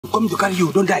I'm coming to carry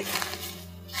you, don't die.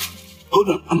 Hold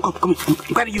on, I'm coming. I'm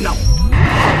carrying you now.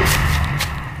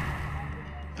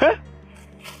 Huh?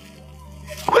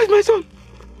 Where's my son?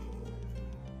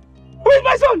 Where's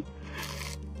my son?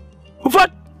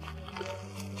 What?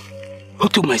 Who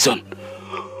took my son?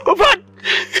 What?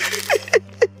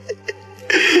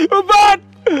 What?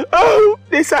 Oh,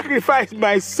 they sacrificed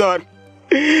my son.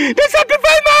 They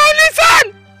sacrificed my only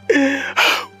son.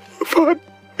 What?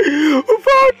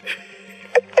 What?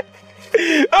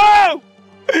 Oh!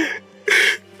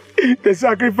 They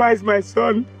sacrificed my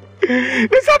son.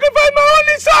 They sacrificed my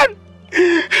only son.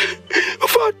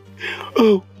 What?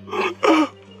 Oh! Oh!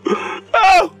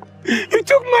 Oh! You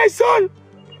took my son.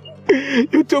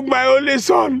 You took my only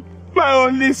son. My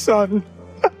only son.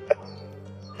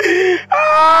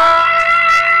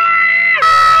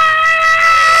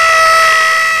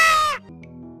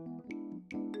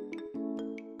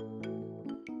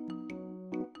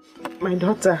 My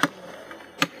daughter,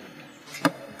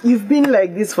 you've been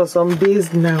like this for some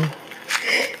days now.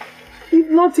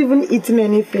 You've not even eaten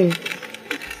anything.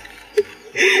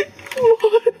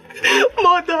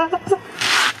 Mother!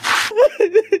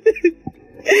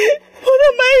 What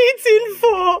am I eating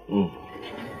for?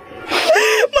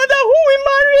 Mother, who will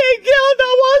marry a girl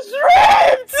that was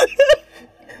raped?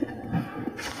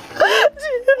 Do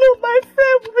you know my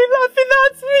friend will be laughing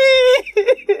at me?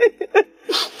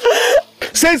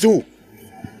 Says who?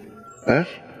 Huh?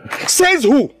 Says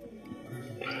who?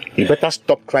 You better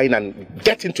stop crying and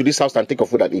get into this house and take a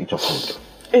food and eat your food.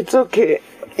 It's okay.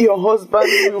 Your husband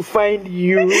will find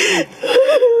you. Your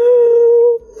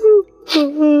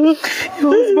husband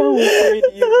will find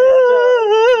you.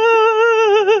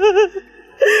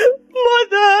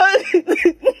 Mother!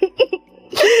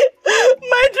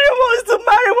 My dream was to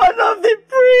marry one of the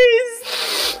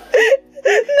priests.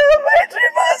 Now my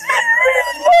dream has been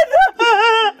real, Mother!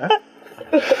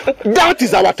 That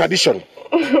is our tradition.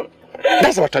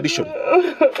 That's our tradition.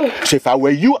 So if I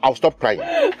were you, I'll stop crying.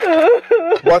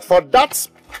 But for that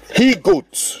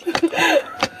he-goat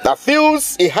that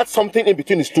feels he had something in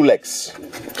between his two legs,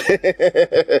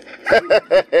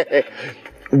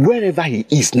 wherever he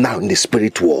is now in the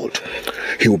spirit world,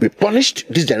 he will be punished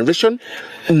this generation,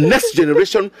 next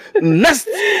generation, next,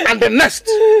 and the next.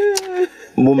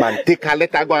 Woman, take her,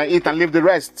 let her go and eat and leave the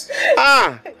rest.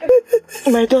 Ah!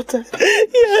 My daughter.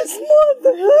 Yes,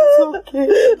 Mother. It's okay.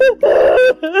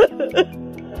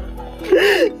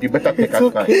 You better take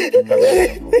her time.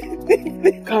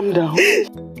 Okay. Calm down.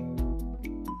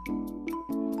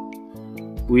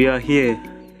 We are here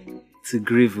to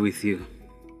grieve with you.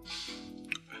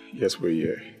 Yes, we're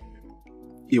here.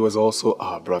 He was also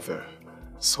our brother,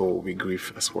 so we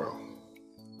grieve as well.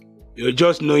 You're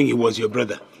just knowing he was your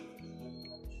brother.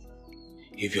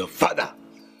 If your father,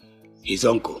 his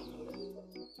uncle,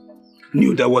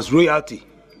 knew there was royalty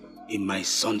in my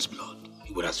son's blood,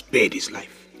 he would have spared his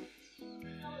life.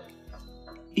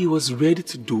 He was ready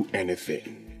to do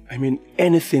anything. I mean,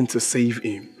 anything to save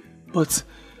him. But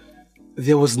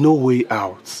there was no way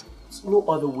out. No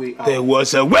other way out. There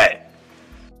was a way.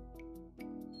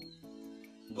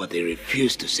 But they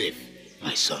refused to save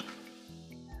my son.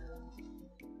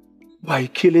 By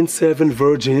killing 7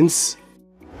 virgins?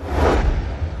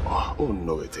 Oh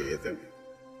no, it isn't.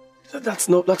 That's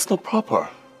not proper.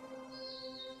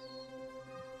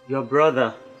 Your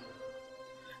brother,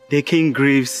 the king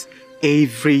grieves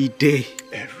every day.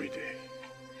 Every day.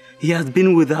 He has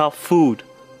been without food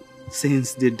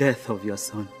since the death of your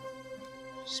son.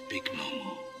 Speak no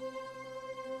more.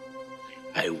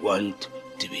 I want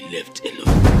to be left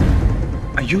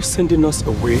alone. Are you sending us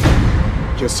away,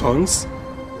 your sons?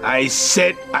 I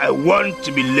said I want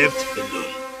to be left alone.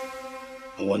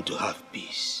 I want to have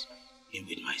peace in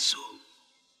with my soul.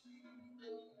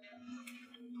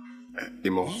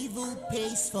 Imo,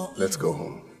 let's go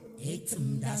home.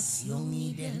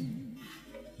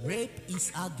 Rape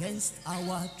is against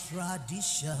our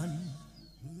tradition.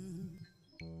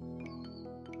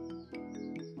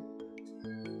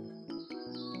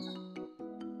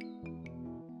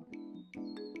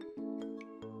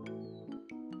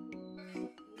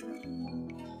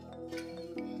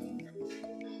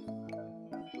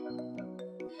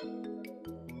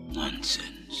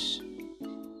 Nonsense.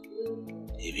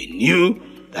 If he knew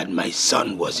that my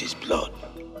son was his blood,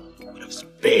 he would have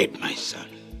spared my son.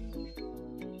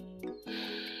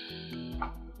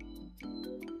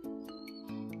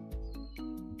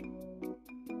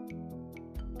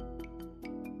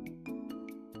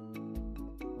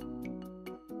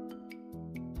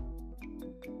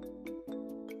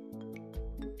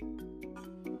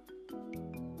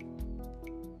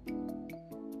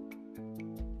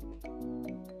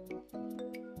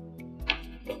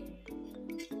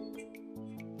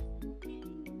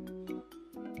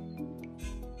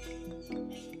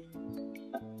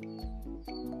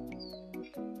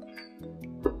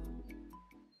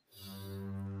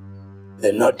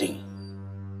 The nodding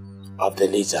of the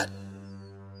lizard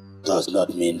does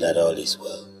not mean that all is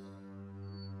well.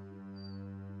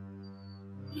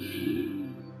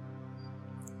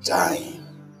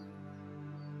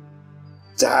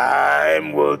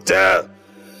 Time will tell.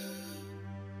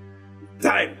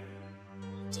 Time.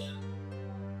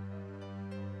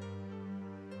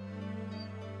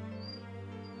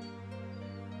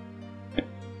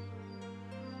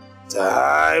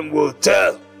 Time will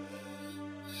tell.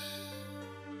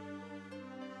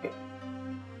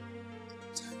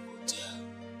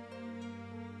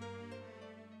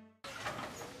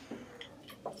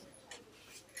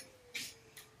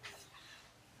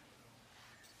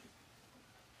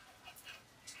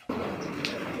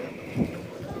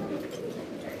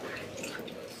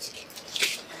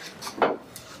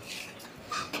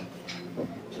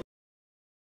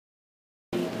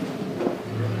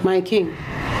 My king,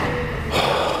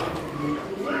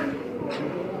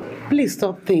 please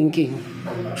stop thinking.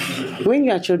 When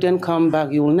your children come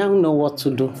back, you will now know what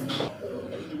to do.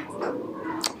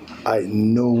 I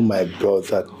know my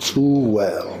brother too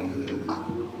well.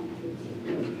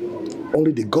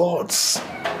 Only the gods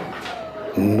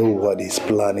know what he's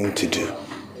planning to do.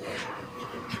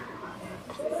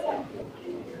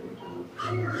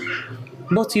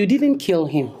 But you didn't kill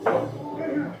him.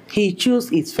 He chose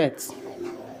his fate.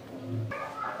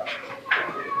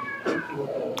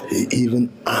 He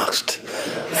even asked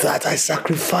that I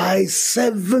sacrifice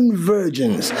 7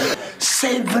 virgins.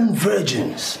 7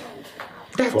 virgins.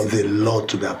 For the law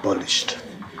to be abolished.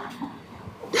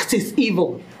 That is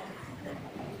evil.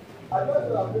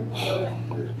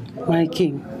 My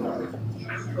king,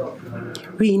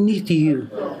 we need you.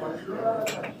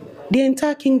 The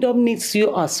entire kingdom needs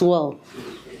you as well.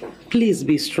 Please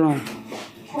be strong.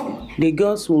 The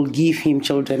gods will give him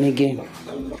children again.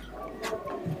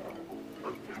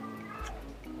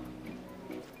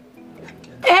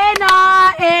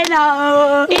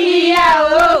 Ena, iya,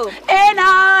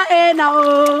 ena, ena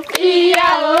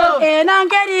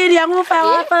ngeri yang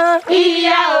ufawa,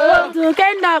 iya, tu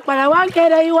kenda para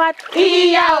wangkere iwat,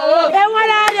 iya,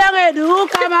 ewala yang edu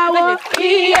kamawo,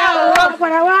 iya,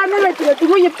 para wana metu tu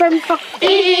yepempa,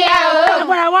 iya,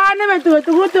 para wana metu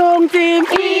tu tongtim,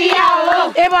 iya,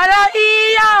 ewala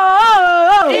iya,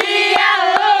 iya.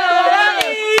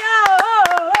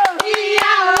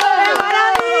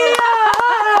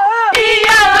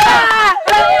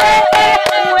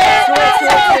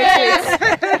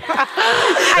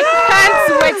 I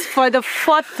can't wait for the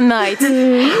 4th night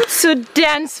to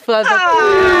dance for the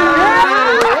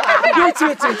Wait.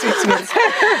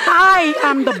 I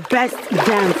am the best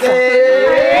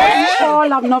dancer. All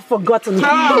have not forgotten.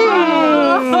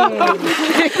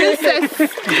 princess.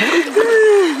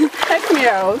 Take me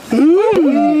out.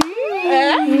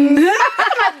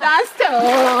 Dance to.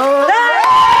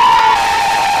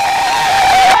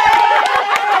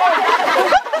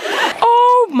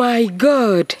 Oh my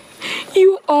God,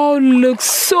 you all look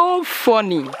so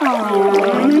funny.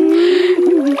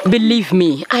 Believe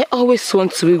me, I always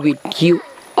want to be with you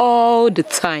all the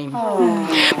time.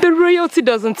 But royalty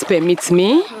doesn't permit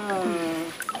me.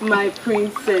 My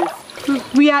princess,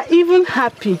 we are even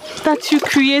happy that you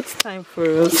create time for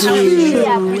us. Really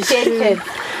appreciated.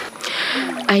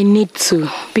 I need to,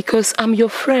 because I'm your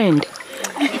friend.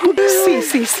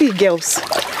 See, girls.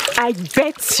 I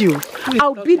bet you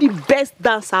I'll be the best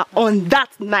dancer on that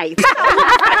night.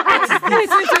 Wait.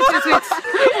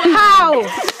 How?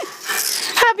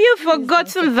 Have you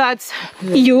forgotten that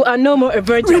you are no more a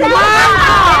virgin?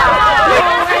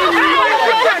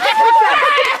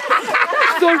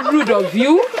 So rude of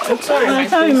you. I'm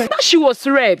sorry. She was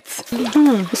raped.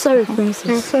 Sorry,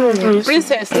 princess. Sorry.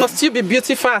 Princess, must you be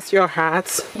beautiful as your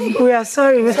heart? We are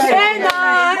sorry.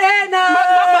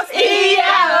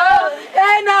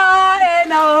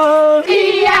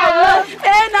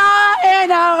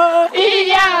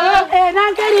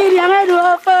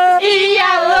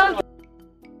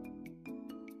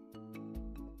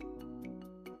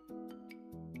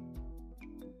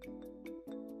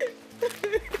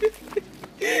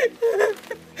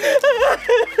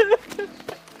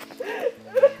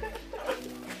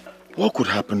 What could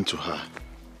happen to her?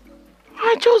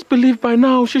 I just believe by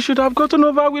now she should have gotten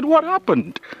over with what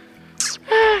happened.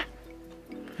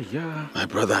 Yeah. My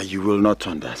brother, you will not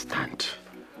understand.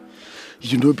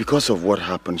 You know, because of what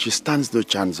happened, she stands no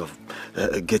chance of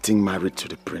getting married to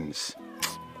the prince.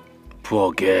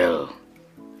 Poor girl.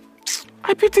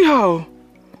 I pity her.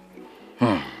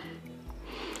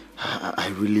 I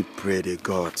really pray the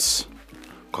gods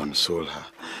console her,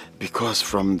 because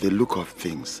from the look of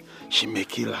things, she may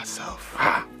kill herself.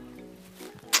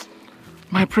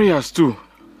 My prayers too.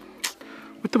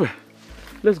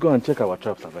 Let's go and check our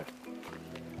traps, Abel.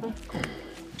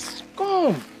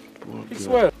 Come. It's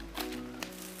well.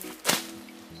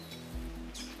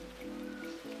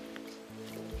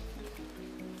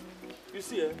 You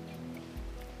see,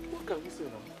 what can we say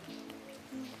now?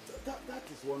 That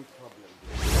is one problem.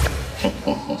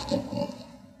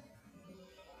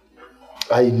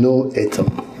 I know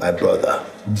Etam, my brother,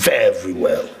 very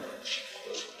well.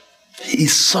 He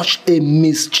is such a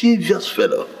mischievous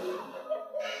fellow.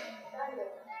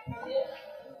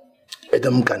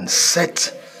 Etam can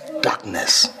set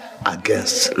darkness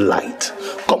against light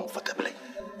comfortably.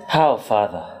 How,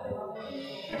 Father?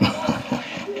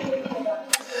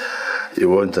 You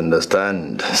won't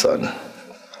understand, son.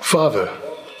 Father,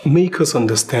 make us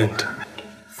understand.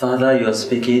 Father, you are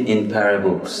speaking in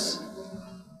parables.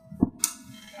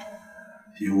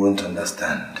 You won't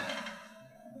understand.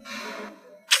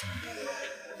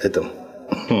 Etam.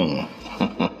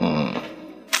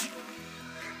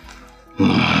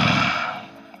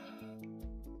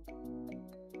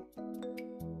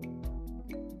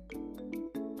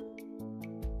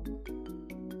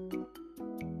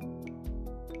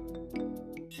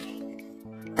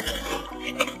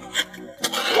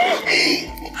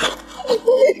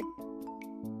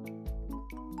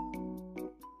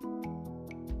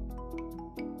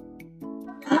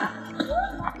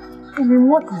 I mean,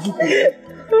 what is it?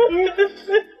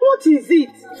 What is it?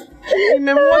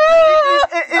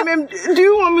 Do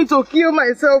you want me to kill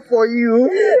myself for you?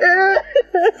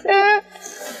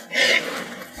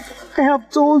 I have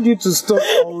told you to stop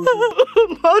all this.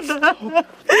 Mother!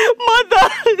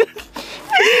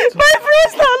 My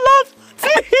friends are lost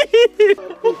me!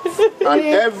 And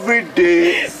every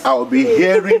day I'll be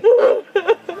hearing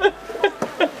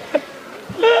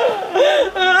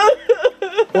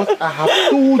what I have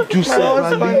told you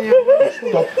severally.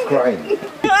 Stop crying.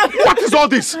 What is all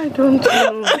this? I don't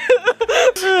know.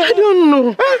 I don't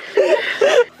know.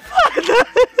 Father!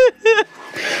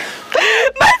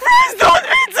 My friends told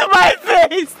me to my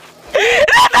face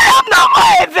that I am not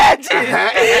more a virgin!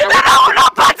 That I will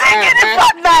not partake in the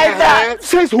pot neither!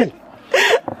 Says who?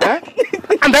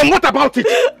 And then what about it?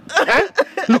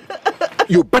 Look,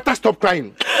 you better stop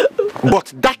crying.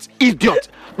 But that idiot,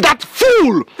 that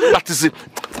fool, that is it.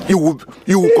 You will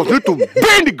continue to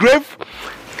burn the grave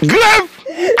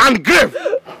and grave.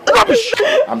 Rubbish!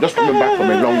 I'm just coming back from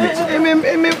a long meeting.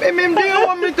 Do you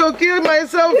want me to kill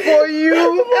myself for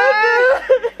you?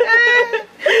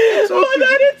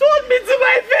 Mother, they told me to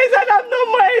my face that I'm not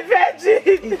more a virgin.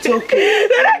 It's okay.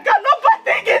 That I cannot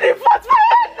partake in the pot for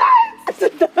your night.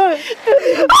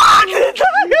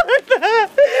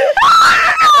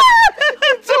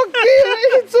 It's okay.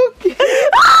 It's okay.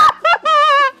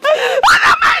 What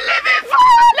am I living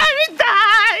for? Let me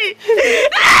die.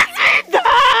 Let me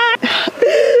die.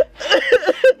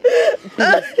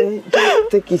 Just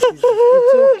take it easy.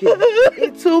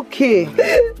 It's okay.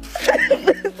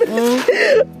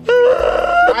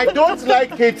 I don't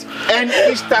like it, and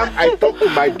each time I talk to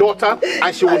my daughter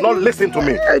and she will not listen to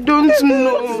me. I don't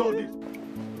know.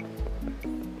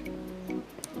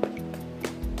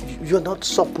 You're not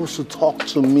supposed to talk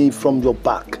to me from your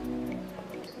back.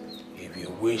 If you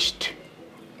wished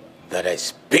that I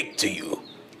speak to you,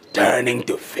 turning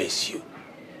to face you,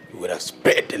 you would have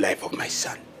spared the life of my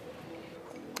son.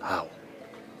 How?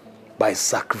 By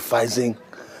sacrificing.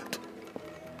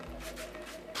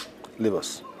 Leave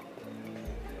us.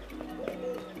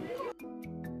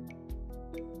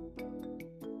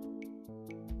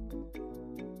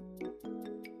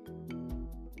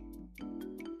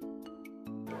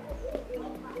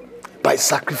 By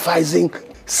sacrificing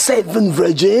 7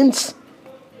 virgins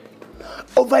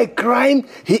over a crime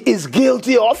he is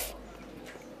guilty of?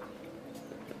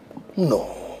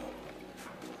 No.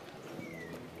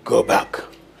 Go back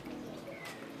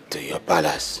to your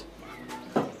palace.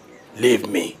 Leave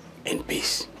me in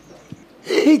peace.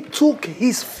 He took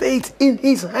his fate in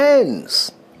his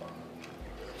hands.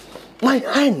 My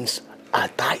hands are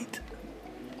tied.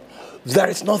 There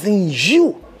is nothing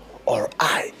you or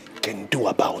I can do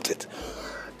about it.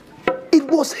 It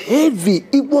was heavy.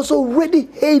 It was already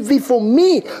heavy for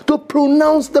me to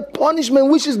pronounce the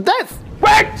punishment, which is death.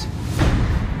 Wait!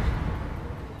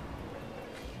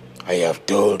 I have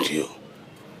told you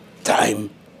time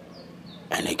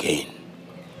and again,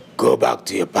 go back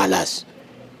to your palace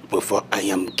before I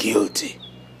am guilty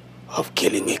of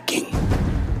killing a king.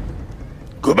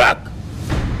 Go back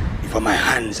before my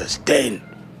hands are stained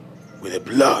with the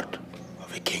blood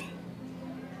of a king.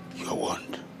 You are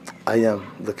warned. I am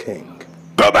the king.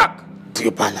 Go back to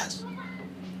your palace.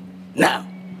 Now.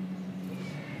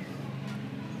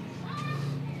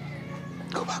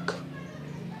 Go back.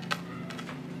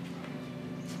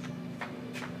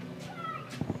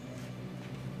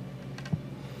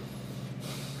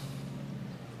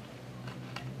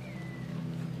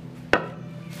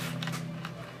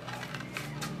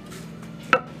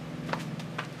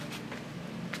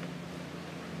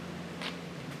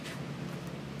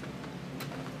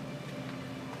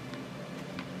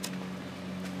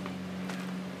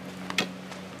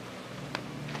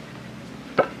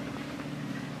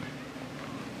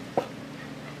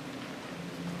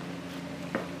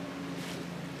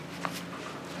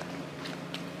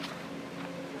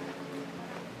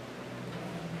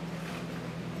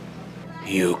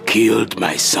 You killed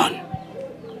my son.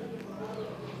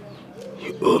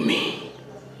 You owe me.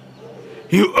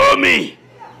 You owe me!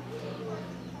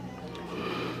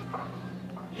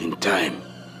 In time,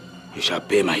 you shall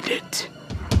pay my debt.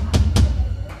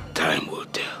 Time will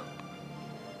tell.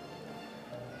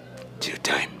 Till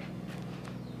time.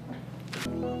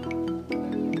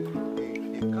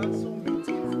 The council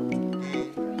meeting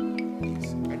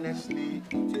is honestly,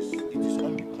 it is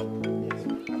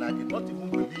unbecoming. And I did not even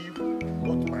believe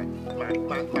what my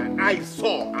eyes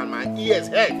saw and my ears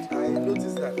heard. I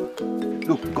noticed that.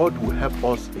 Look, God will help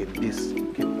us in this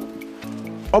kingdom.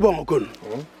 Obongokun,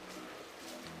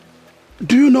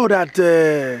 do you know that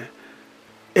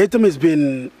Etem has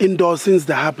been indoors since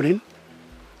the happening?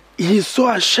 He's so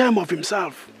ashamed of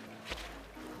himself.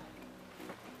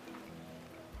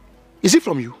 Is it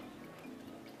from you?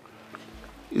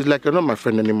 It's like you're not my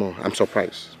friend anymore. I'm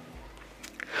surprised.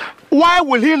 Why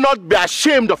will he not be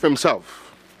ashamed of himself?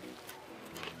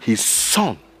 His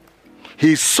son,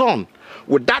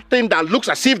 with that thing that looks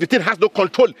as if the thing has no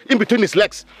control in between his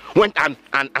legs, went and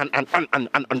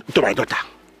to my daughter.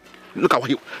 Look at what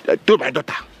he to my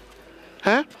daughter.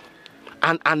 Huh?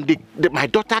 And my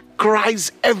daughter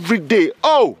cries every day.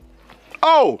 Oh,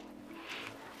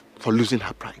 for losing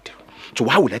her pride. So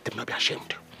why would let them not be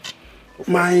ashamed?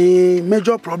 My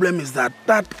major problem is that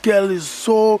girl is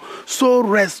so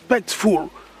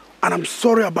respectful, and I'm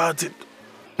sorry about it.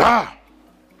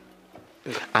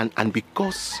 And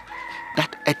because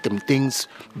that Etem thinks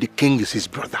the king is his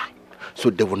brother,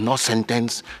 so they will not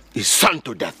sentence his son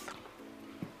to death.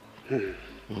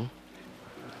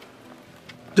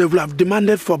 They will have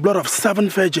demanded for blood of 7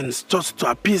 virgins just to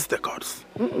appease the gods.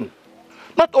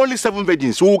 Not only 7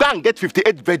 virgins, we will go and get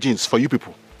 58 virgins for you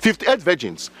people. 58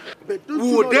 virgins.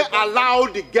 Will they allow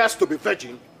the guests to be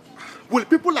virgin? Will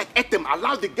people like Etem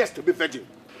allow the guests to be virgin?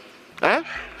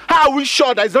 How are we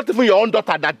sure that it's not even your own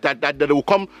daughter that they will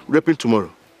come raping tomorrow?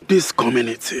 This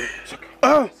community.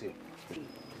 Go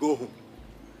home.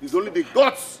 It's only the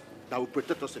gods that will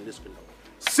protect us in this kingdom.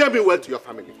 Say me well to your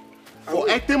family. For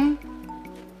Etem,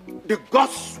 the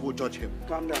gods will judge him.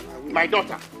 Calm down. My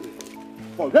daughter.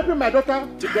 For raping my daughter,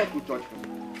 the gods will judge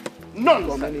him.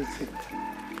 Nonsense.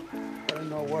 I don't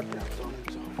know what they have done.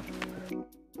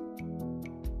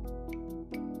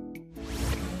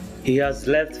 He has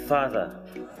left Father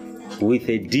with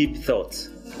a deep thought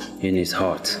in his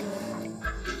heart.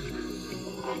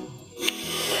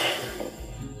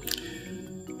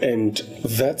 And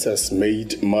that has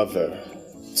made Mother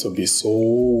to be so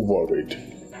worried.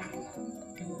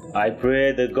 I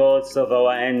pray the gods of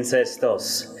our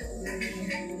ancestors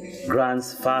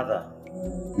grants Father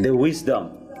the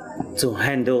wisdom to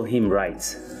handle him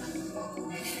right.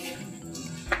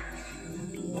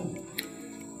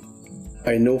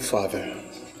 I know Father.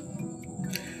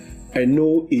 I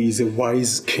know he is a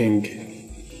wise king.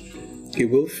 He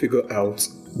will figure out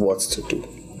what to do.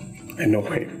 I know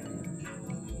him.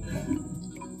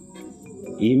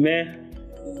 Ime,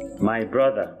 my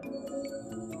brother,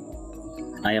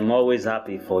 I am always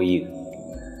happy for you.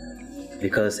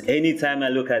 Because anytime I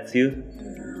look at you,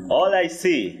 all I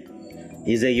see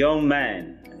is a young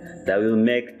man that will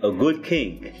make a good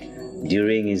king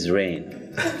during his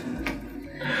reign.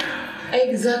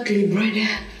 Exactly, brother.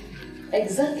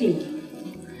 Exactly.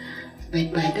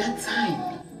 But by that time,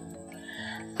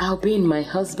 I'll be in my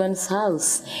husband's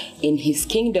house, in his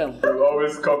kingdom. You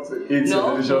always come to eat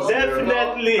delicious.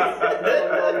 Definitely.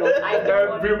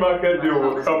 Every market day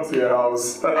will come to your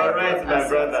house. All right, my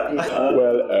brother.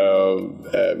 Well,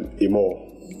 Imo.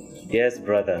 Yes,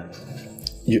 brother.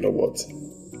 You know what?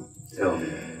 Tell me.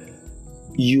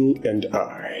 You and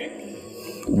I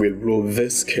will rule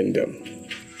this kingdom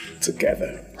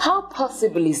together. How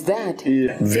possible is that?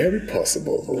 Very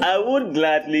possible. I would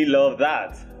gladly love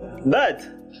that. But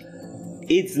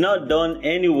it's not done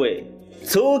anyway.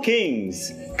 2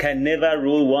 kings can never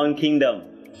rule 1 kingdom.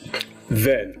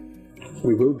 Then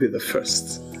we will be the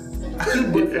first. You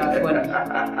both are funny.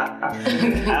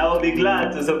 I will be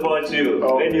glad to support you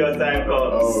when your time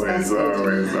comes.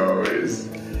 Always.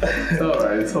 It's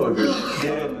alright, it's all good.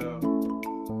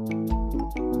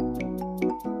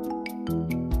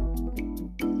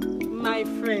 My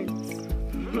friends,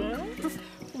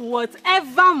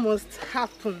 whatever must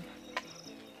happen,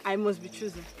 I must be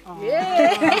chosen.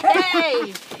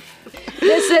 Yay!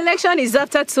 The selection is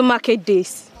after 2 market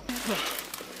days.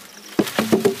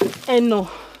 And no,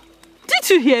 did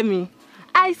you hear me?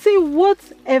 I say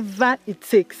whatever it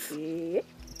takes.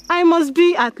 I must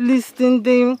be at least in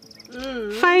the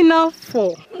final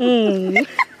 4.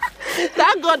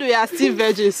 Thank God we are still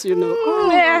virgins, you know.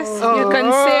 Yes, you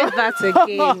can say that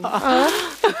again.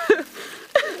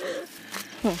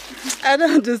 I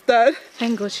don't understand.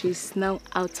 Thank God she's now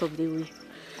out of the way.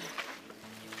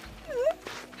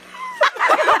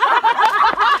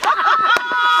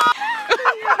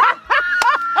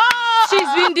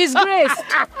 She's been disgraced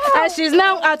and she's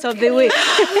now out of the way. Look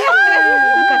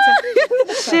at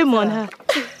her. Shame on her.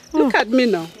 Look at me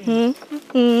now. Look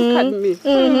at me.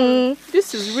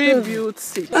 This is real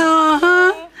beauty.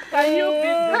 Can you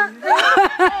be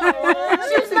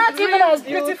She's not even as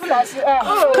beautiful as you are.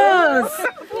 Of course.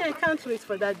 Yeah, I can't wait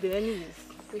for that day anyways.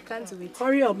 We can't wait.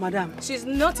 Hurry up, madam. She's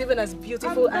not even as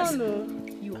beautiful as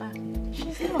you are.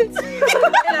 She's not.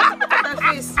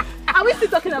 Are we still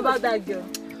talking about that girl?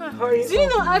 Hurry Do you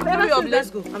know I've ever up, seen let's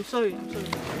that? go. I'm sorry.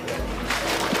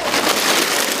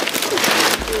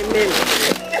 Amen.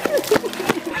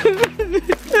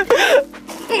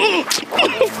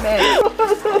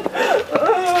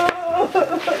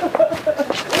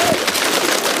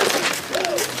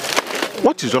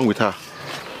 What is wrong with her?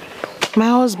 My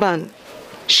husband,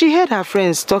 she heard her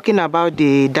friends talking about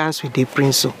the dance with the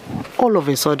prince. All of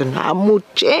a sudden, her mood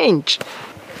changed.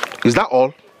 Is that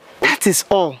all? That is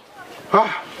all.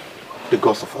 Ah, the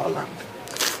gods of our land.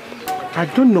 I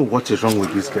don't know what is wrong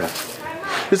with this girl.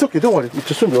 It's okay, don't worry. It will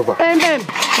soon be over. Amen.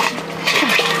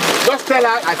 Just tell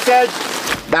her I said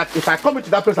that if I come into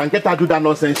that place and get her to do that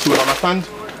nonsense, she will understand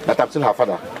that I'm still her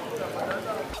father.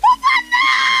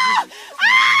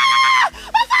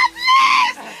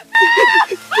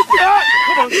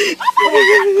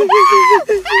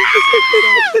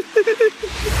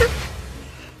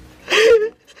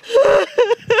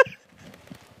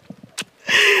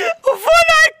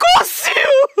 Owuala, I curse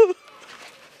you!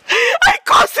 I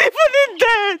curse even in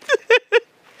death!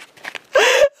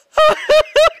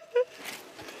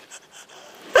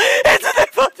 It's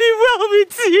never be well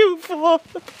with you for.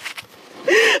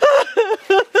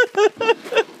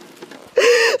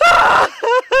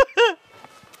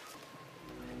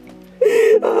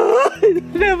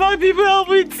 Never be well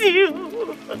with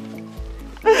you.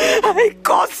 I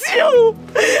curse you.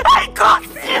 I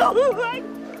curse you.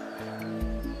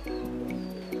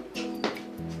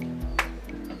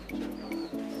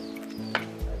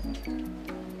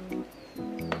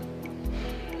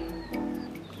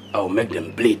 I'll make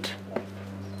them bleed.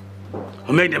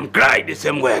 I'll make them cry the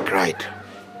same way I cried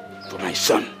for my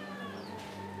son.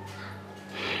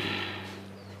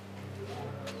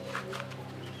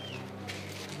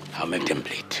 I'll make them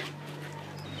bleed.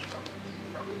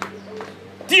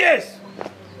 Tears!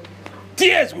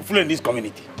 Tears will flow in this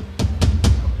community.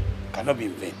 Cannot be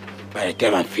in vain. By the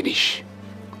time I finish,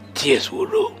 tears will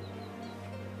roll.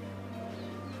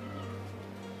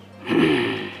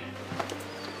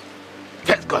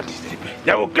 First God is the repair.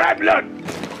 They will cry blood.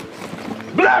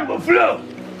 Blood will flow.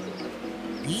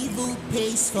 Evil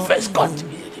pays for First God.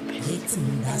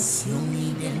 hating that's your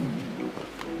Eden.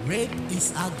 Rape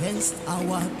is against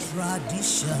our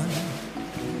tradition.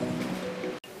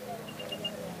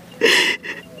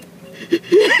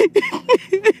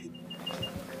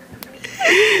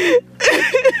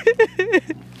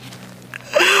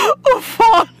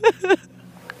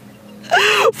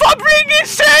 For bringing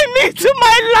shame into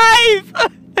my life.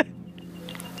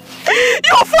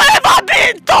 You'll forever be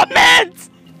in torment.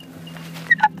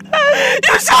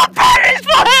 You shall perish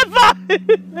forever.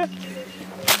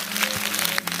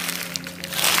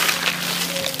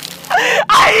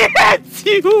 I hate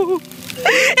you.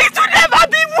 It will never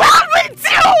be well with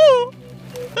you.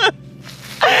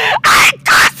 I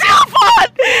curse you,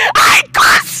 Lord. I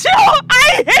curse you.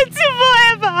 I hate you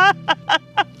forever.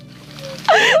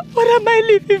 What am I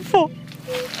living for?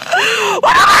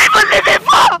 What am I even living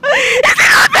for? Is it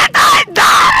not better I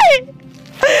die?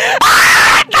 I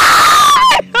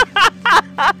die!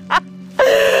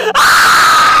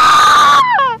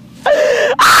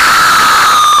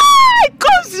 I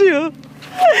curse you!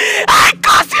 I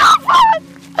curse you, Lord!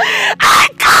 I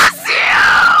curse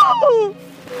you!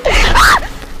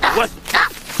 What?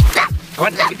 I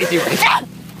want to get you. I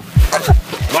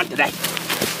want to die.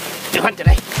 I want to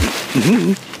die.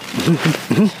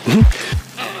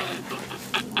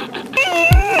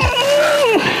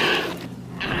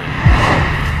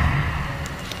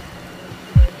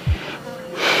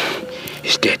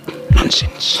 He's dead.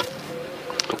 Nonsense.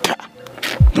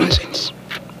 Nonsense.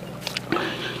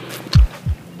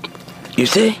 You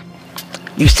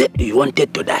said you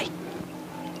wanted to die.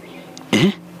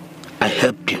 Eh? I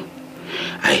helped you.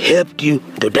 I helped you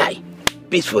to die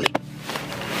peacefully.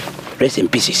 Rest in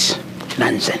pieces.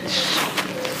 Nonsense.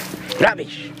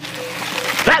 Rubbish.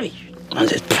 Rubbish.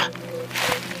 Nonsense.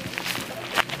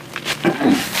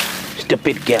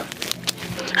 Stupid girl.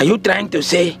 Are you trying to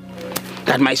say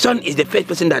that my son is the first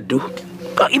person that do?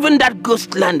 Even that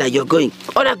ghost land that you're going,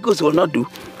 other ghosts will not do.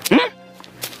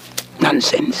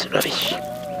 Nonsense, rubbish.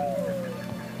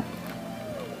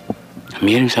 I'm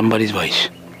hearing somebody's voice.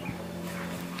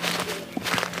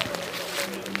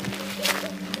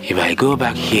 If I go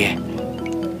back here,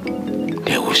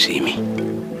 they will see me.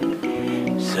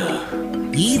 So...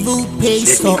 Evil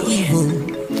pays for evil.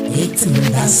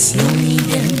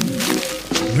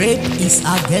 Rape is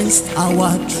against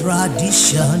our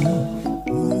tradition.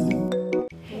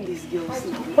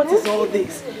 What is all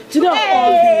this? Do you know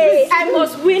all this? I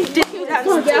must win this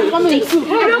dance. They are coming too.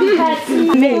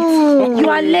 You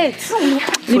are late.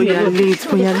 You are late,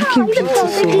 but you are looking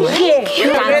beautiful. Yes.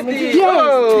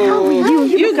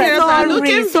 You guys are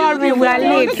looking sorry, we are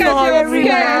late. Sorry.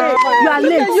 You are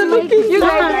late. You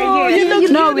guys are here.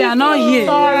 No, we are not here. We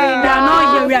are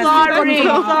not here. We are sorry.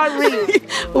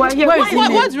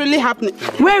 What's really happening?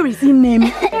 Where is his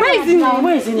name? Where is his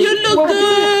name? You look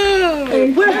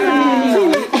good. Where is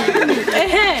his name?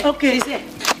 Okay.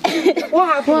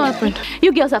 What happened?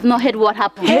 You girls have not heard what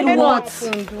happened. Heard what? Is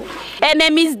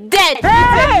dead. Hey!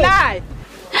 It's a lie.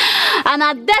 And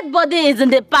her dead body is in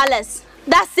the palace.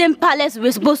 That same palace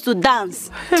we're supposed to dance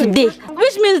today.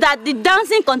 Which means that the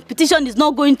dancing competition is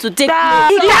not going to take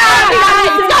place.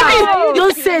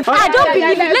 Don't say it. I don't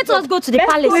believe it. Let us go to the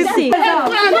palace and see.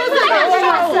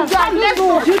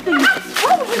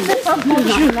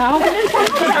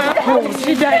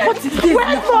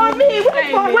 Wait for me.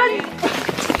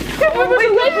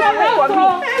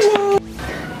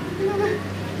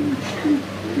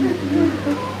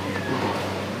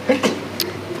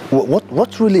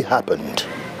 What really happened?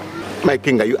 My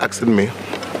king, are you asking me?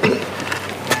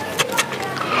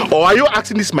 Or are you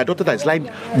asking this my daughter that is lying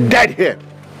dead here?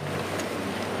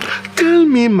 Tell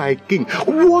me, my king,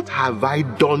 what have I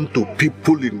done to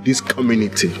people in this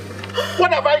community?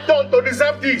 What have I done to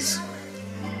deserve this?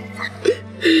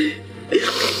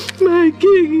 My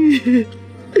king,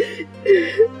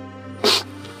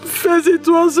 says it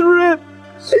was rape.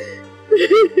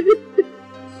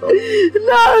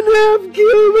 Now they have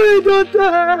killed my daughter.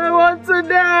 I want to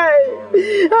die.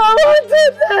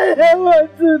 I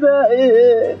want to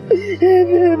die.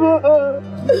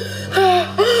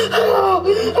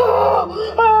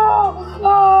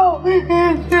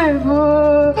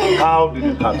 How did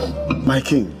it happen? My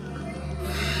king,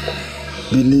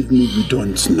 believe me, you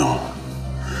don't know.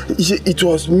 It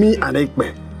was me and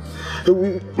Ekpe.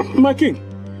 My king,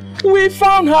 we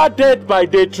found her dead by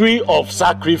the tree of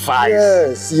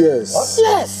sacrifice. Yes. What?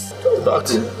 Yes.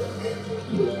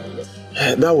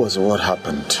 That was what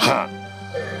happened.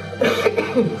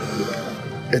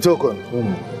 Etokon,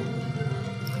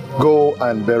 go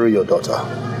and bury your daughter.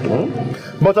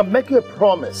 But I'll make you a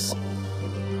promise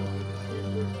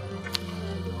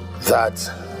that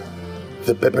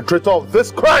the perpetrator of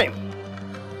this crime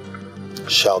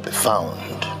shall be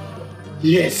found.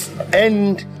 Yes.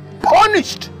 And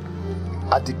punished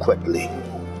adequately.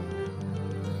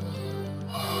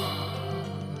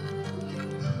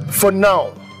 For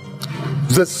now,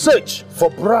 the search for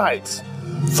brides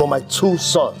for my two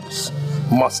sons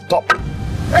must stop.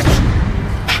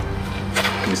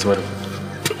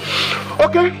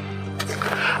 Okay.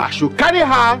 I should carry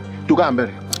her to go and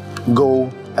bury.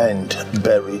 Go and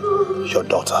bury your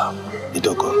daughter,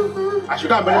 Idoko. I should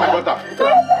go and bury my daughter.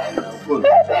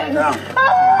 Now.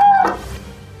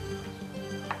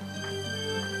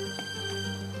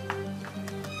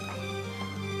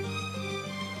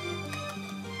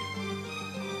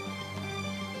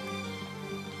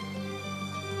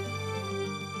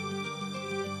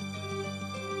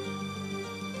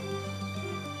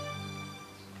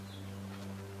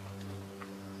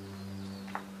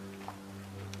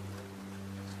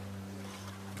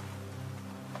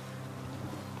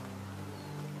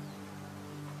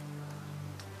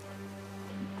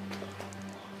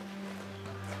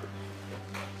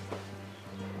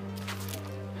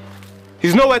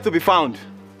 He's nowhere to be found.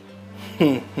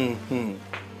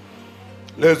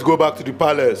 Let's go back to the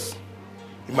palace.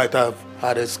 He might have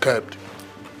had escaped.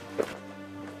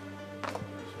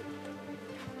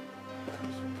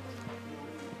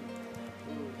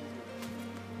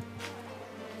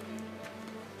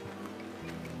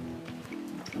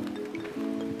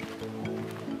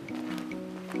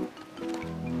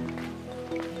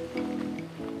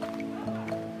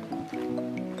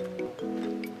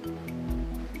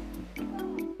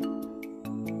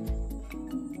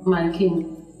 My king,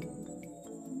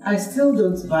 I still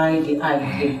don't buy the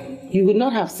idea. You would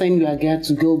not have sent your girl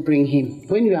to go bring him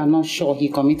when you are not sure he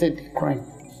committed the crime.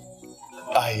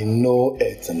 I know,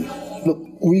 Ethan. Look,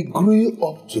 we grew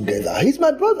up together. He's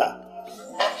my brother.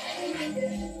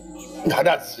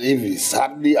 That's if he's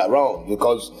hardly around,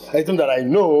 because anything that I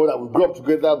know that we grew up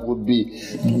together would be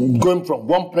going from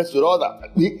one place to the other.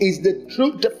 He is the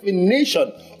true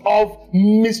definition of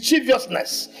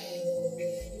mischievousness.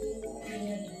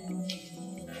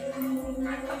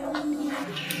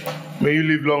 May you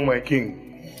live long, my king.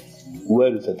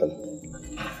 Where is Satan?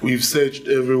 We've searched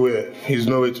everywhere. He's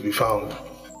nowhere to be found.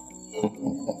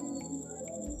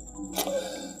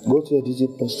 Go to your DJ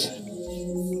post.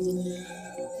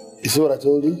 You see what I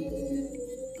told you?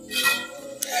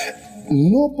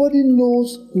 Nobody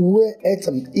knows where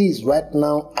Etam is right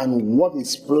now and what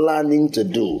he's planning to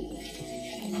do.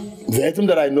 The Etam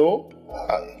that I know,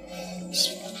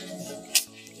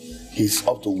 he's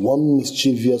up to one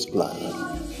mischievous plan.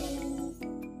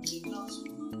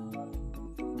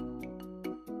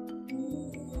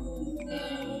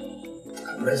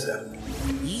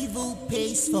 Evil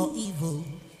pays for evil.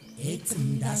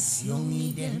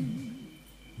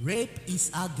 Rape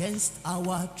is against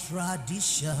our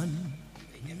tradition.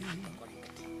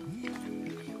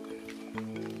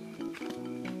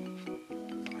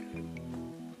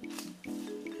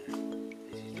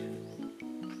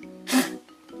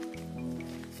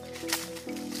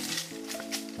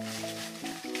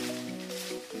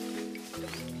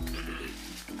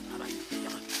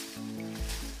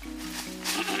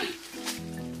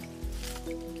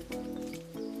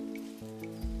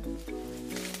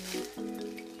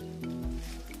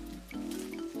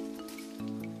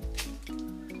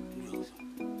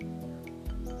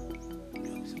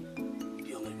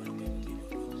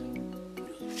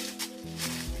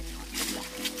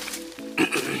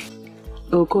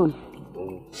 Okon,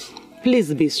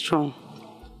 please be strong.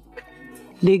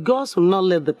 The gods will not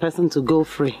let the person to go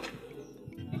free.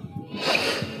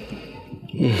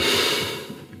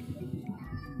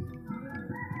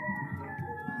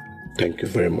 Thank you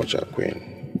very much, our queen.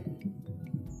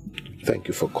 Thank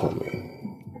you for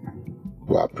coming.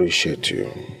 We appreciate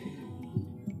you.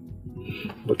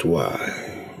 But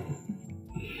why?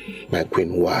 My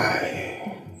queen,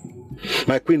 why?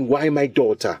 My queen, why my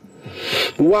daughter?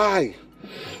 Why?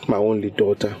 My only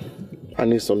daughter,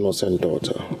 and his innocent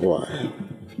daughter. Why?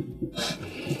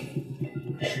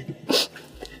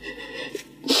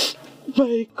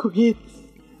 My queen.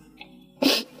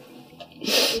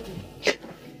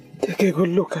 Take a good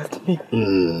look at me.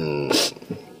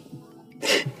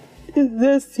 Is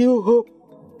there still hope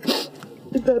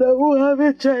that I will have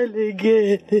a child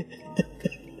again?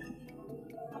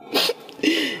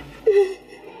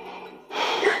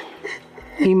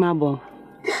 Imabo,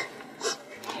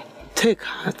 take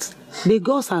heart. The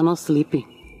gods are not sleeping.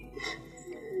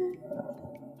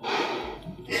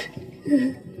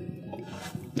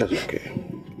 That's okay.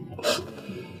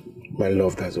 My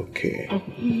love, that's okay.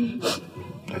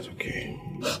 That's okay.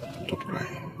 Don't cry.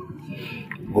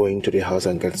 Go into the house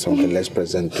and get something. Let's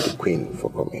present to the queen for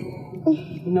coming.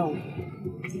 No.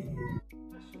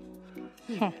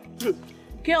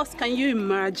 Girls, can you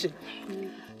imagine?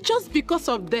 Just because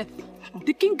of death,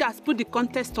 the king has put the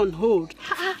contest on hold.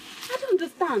 I don't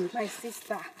understand. My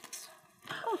sister.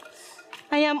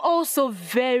 I am also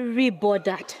very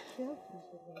bothered.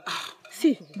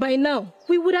 See, by now,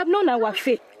 we would have known our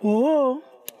fate. Oh,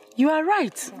 you are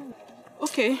right.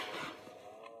 Okay.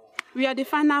 We are the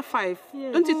final 5.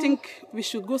 Yeah. Don't you think we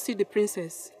should go see the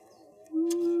princess?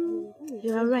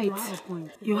 You are right.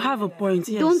 You have a point,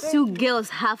 yes. Don't you girls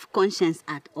have conscience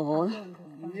at all?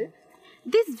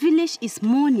 This village is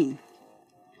mourning.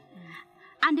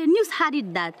 And the news had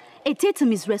it that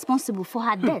Etetum is responsible for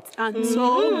her death. And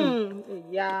so?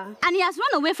 Yeah. And he has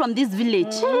run away from this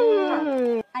village.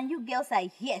 And you girls are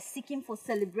here seeking for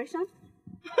celebration?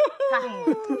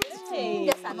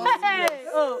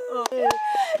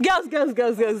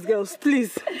 Girls,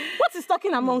 please. What is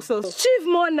talking amongst us? Chief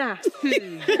Mona.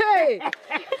 Hey.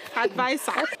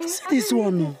 Advisor. This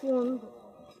one.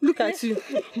 Look at you.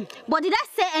 But did I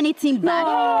say anything bad?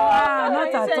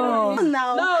 Not at all. No,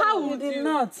 how would you you?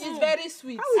 Not. It's very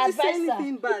sweet. How would you say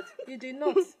anything bad? You did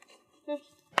not.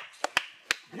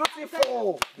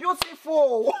 Beautiful,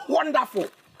 beautiful, wonderful.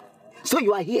 So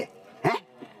you are here, eh?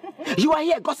 You are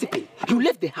here gossiping. You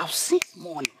left the house since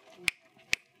morning.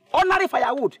 Ordinary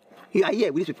firewood. You are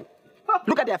here with these people.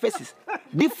 Look at their faces.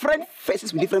 Different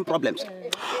faces with different problems.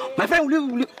 My friend,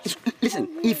 listen,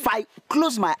 if I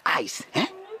close my eyes, eh?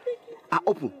 I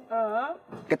open.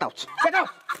 Get out. Get out.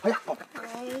 I'm coming.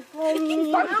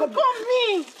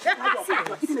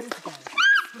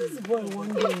 This boy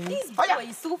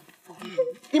is so funny.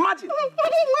 Imagine. I'm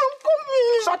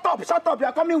coming. Shut up. You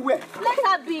are coming where? Let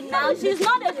her be now. She's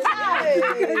not a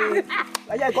child.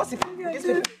 Yeah, gossip.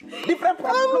 Different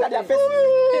problems. Look at their faces.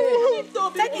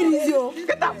 Take it easy.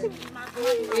 Get out. out.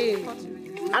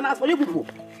 And as for you people,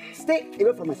 stay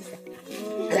away from my sister.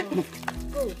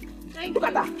 Look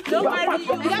at that. Don't marry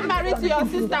you. Get married to your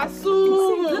sister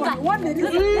soon. Look at one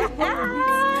minute. Look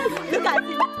at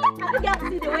him. Have you guys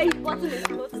seen the way he bottled his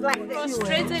clothes like this?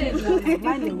 Frustrated.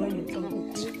 Mind the way you talk.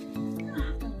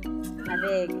 I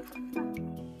beg.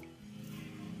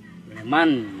 When a man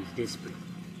is desperate,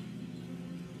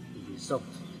 he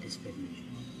resorts to desperate measures.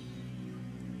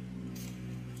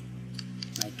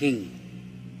 My king,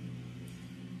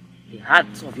 the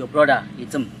heart of your brother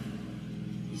Item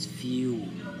is filled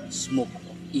with smoke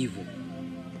of evil,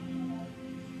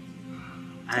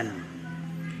 and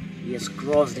he has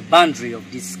crossed the boundary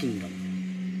of this kingdom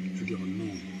to the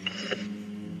unknown.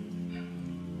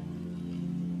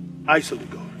 Eyes of the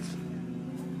gods,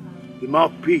 the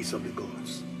mouthpiece of the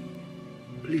gods,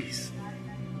 please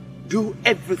do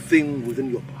everything within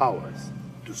your powers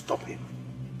to stop him.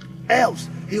 Else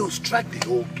he'll strike the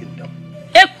whole kingdom.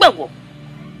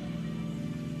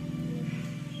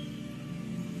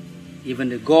 Even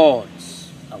the gods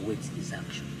await his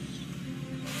actions.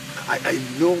 I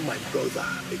know my brother.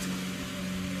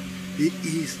 He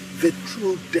is the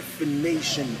true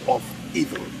definition of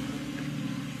evil.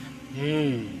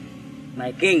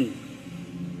 My king,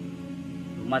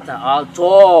 no matter how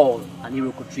tall an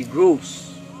Iroko tree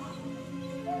grows,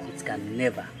 it can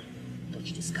never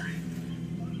touch the sky.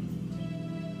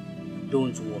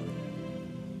 Don't worry.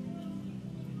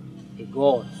 The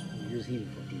gods will use him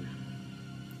for dinner.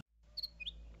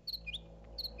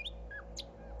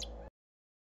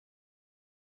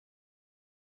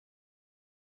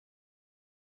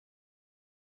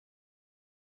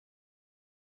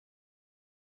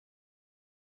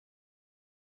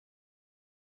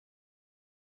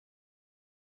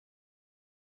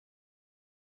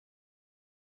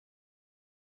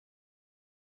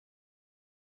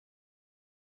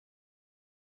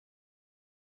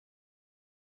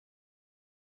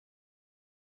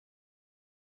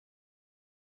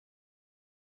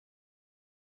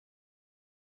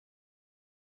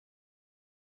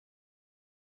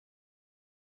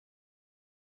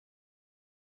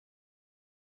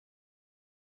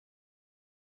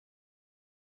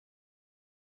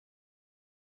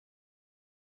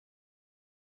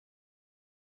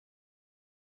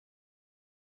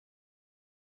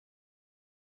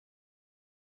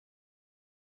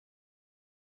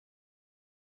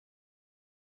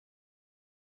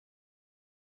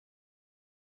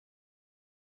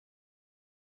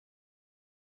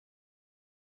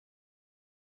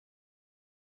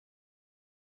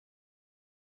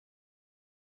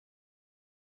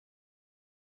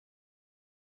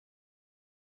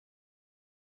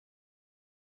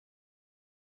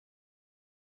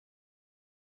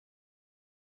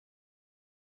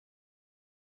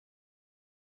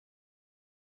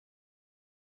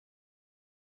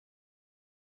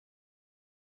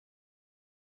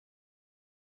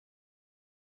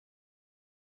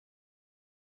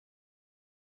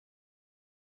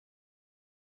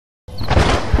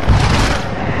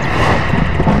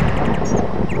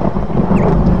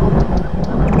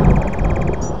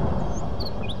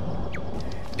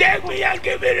 Take me and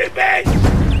give me revenge!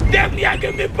 Take me and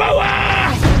give me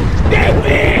power! Take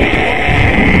me!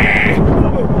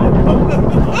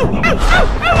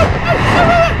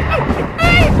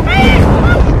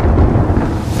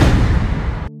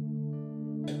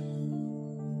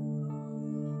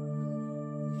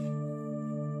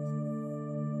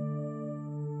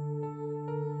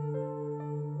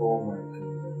 Oh my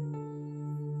kingdom,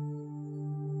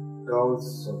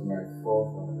 gods of my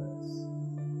forefathers,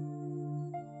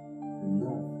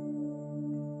 enough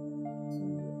to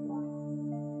your plan.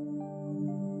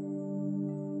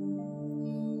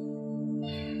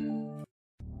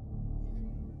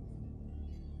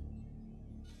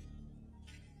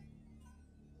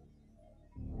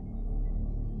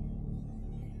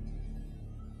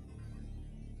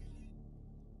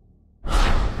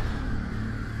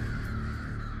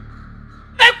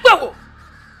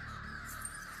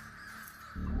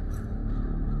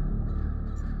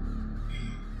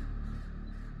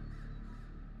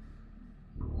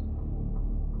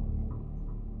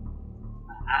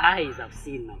 Eyes have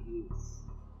seen my ears.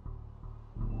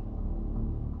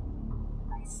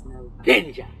 I smell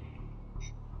danger.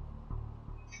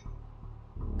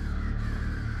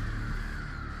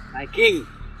 My king,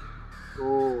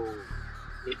 oh,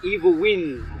 the evil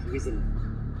wind has risen.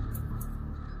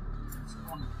 It's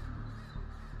coming.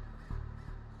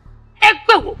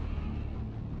 Ekpewo!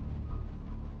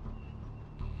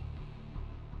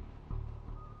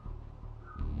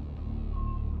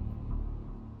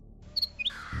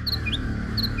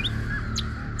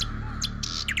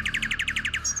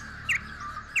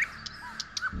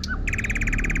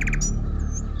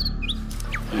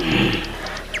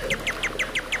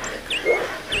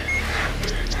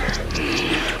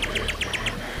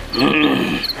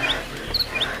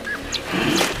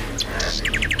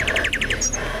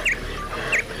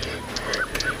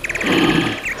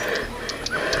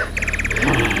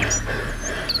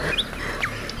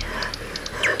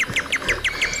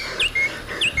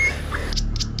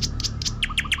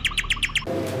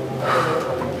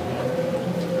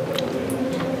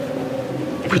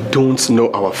 We don't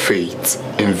know our fate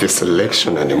in this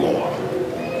election anymore.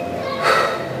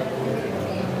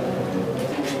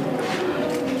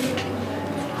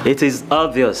 It is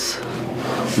obvious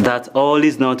that all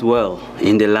is not well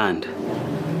in the land,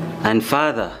 and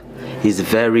Father is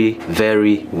very,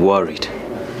 very worried.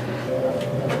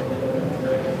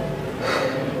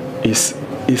 Is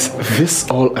this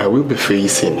all I will be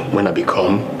facing when I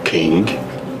become king?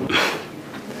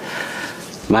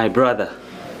 My brother,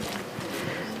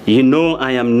 you know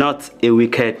I am not a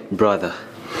wicked brother.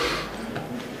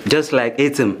 Just like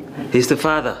Etam is the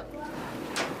father.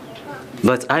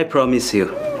 But I promise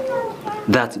you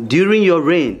that during your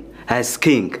reign as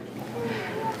king,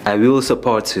 I will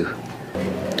support you.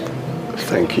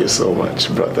 Thank you so much,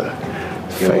 brother.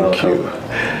 Thank you.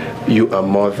 You are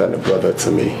more than a brother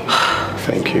to me.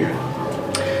 Thank you.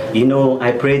 You know,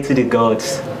 I pray to the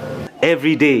gods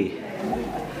every day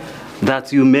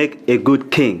that you make a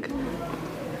good king,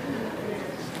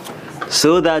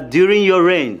 so that during your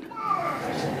reign,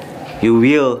 you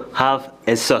will have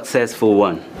a successful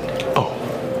one. Oh,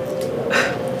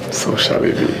 so shall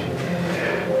it be.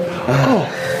 Oh,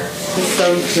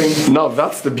 something. Now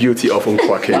that's the beauty of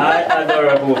Unkwake. My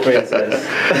adorable princess.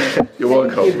 You're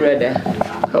welcome. Thank you, brother.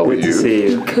 How are you? To see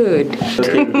you. Good.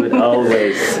 Good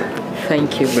always.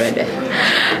 Thank you, brother.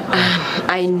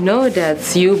 I know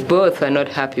that you both are not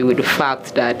happy with the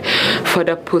fact that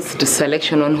Father puts the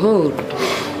selection on hold.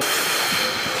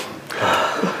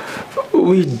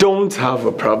 We don't have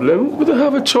a problem. We don't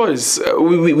have a choice.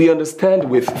 We understand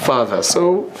with Father,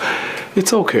 so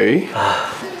it's okay.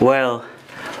 Well,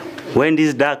 when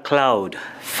this dark cloud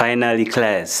finally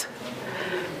clears,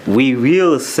 we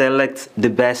will select the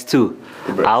best two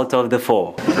out of the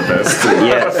 4. The best two?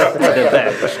 Yes, the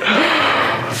best.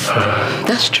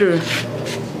 That's true.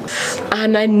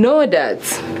 And I know that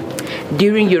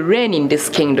during your reign in this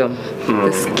kingdom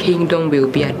will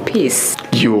be at peace.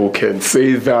 You can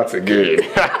say that again.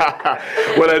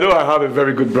 Well, I know I have a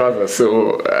very good brother,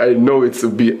 so I know it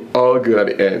will be all good at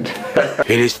the end.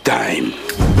 It is time.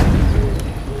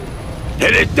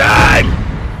 It is time!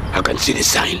 I can see the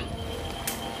sign.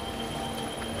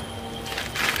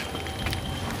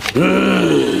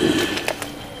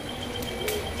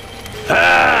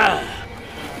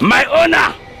 My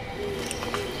honor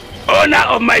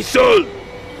of my soul,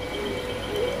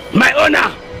 my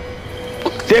honor,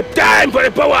 the time for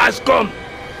the power has come.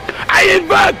 I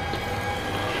invoke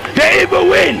the evil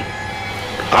wind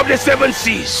of the 7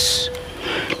 seas,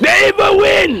 the evil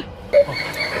wind.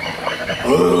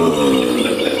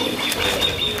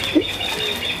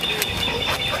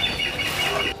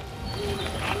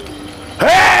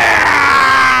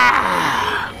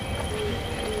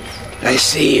 I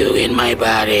see you in my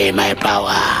body, my power.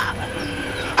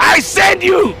 I send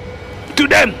you to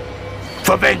them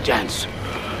for vengeance.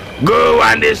 Go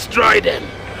and destroy them.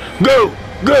 Go,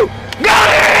 go, go!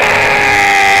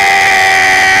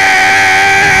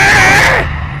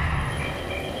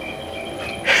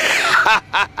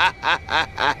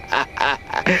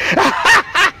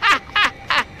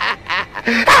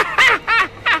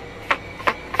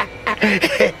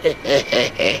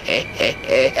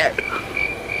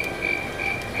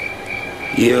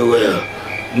 You will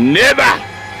never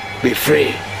be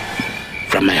free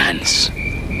from my hands.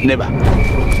 Never.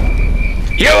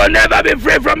 You will never be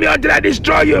free from me until I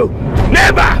destroy you.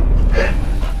 Never!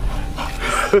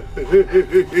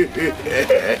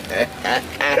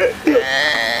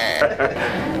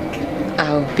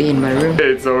 I'll be in my room.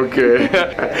 It's okay.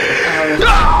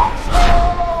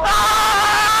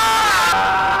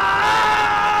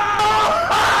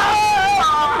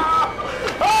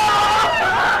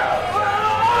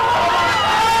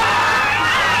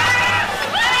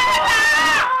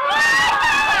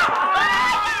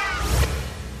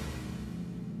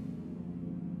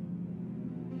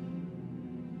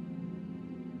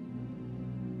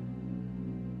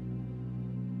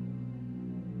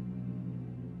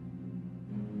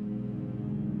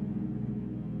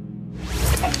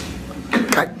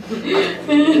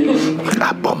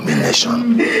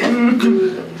 Abomination.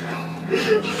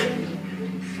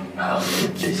 How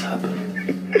did this happen?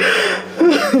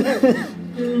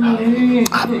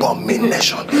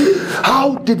 Abomination.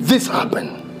 How did this happen?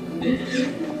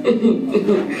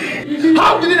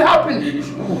 How did it happen?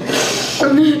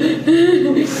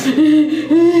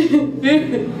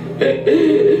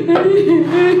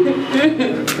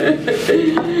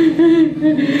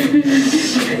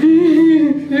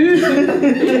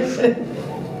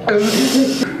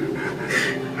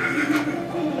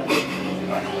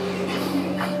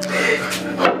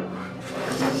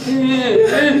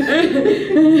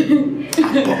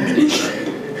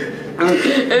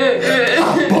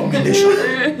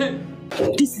 Abomination.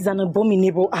 This is an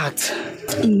abominable act.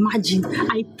 Imagine,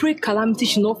 I pray calamity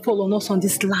should not fall on us on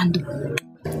this land.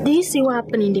 Do you see what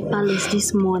happened in the palace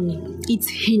this morning? It's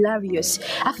hilarious.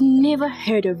 I've never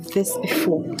heard of this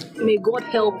before. May God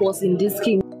help us in this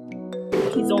kingdom.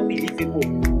 It's unbelievable.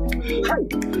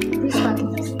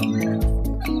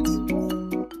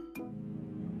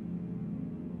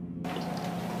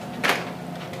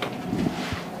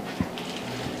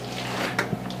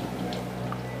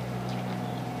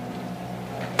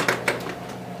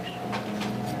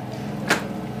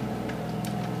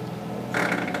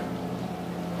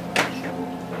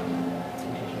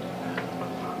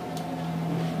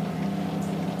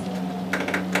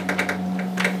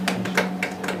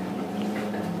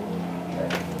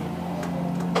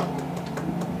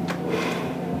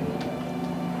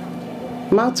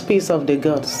 Mouthpiece of the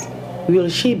gods, will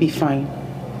she be fine?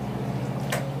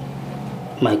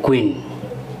 My queen,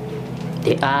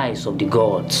 the eyes of the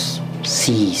gods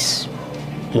sees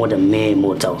more than mere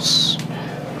mortals.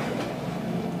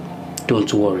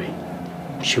 Don't worry,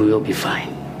 she will be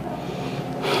fine.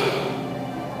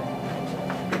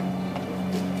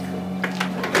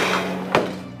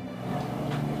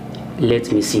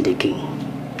 Let me see the king.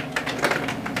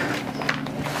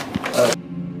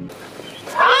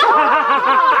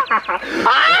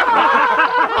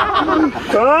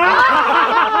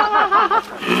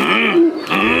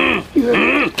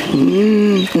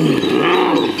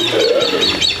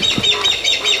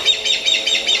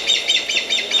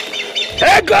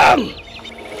 Hey, come!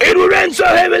 It will rain so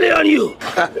heavily on you.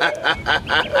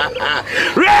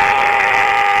 Rain!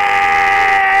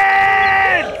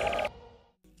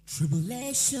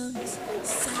 Tribulations,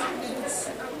 sadness,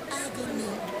 agony,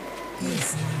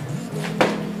 yes,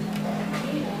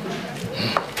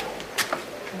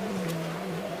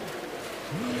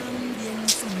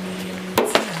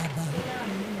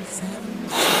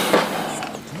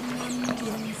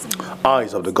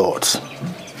 Eyes of the gods.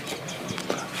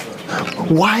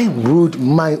 Why would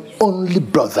my only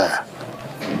brother,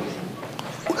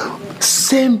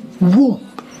 same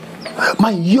womb,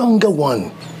 my younger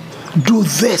one, do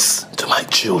this to my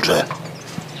children?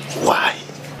 Why?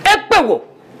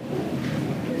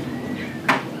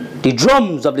 The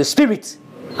drums of the spirit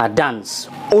are danced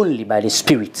only by the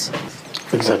spirit.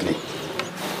 Exactly.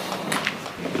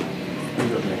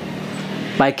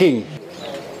 My king,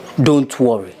 don't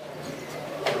worry.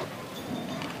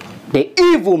 The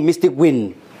evil mystic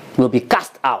wind will be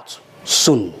cast out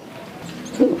soon.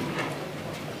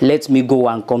 Let me go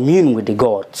and commune with the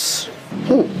gods.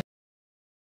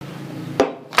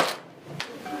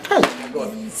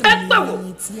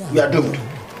 We are doomed.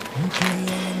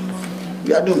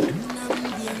 We are doomed.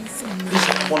 This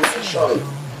abomination.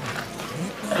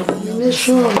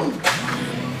 Abomination.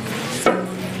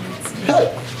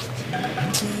 Hey.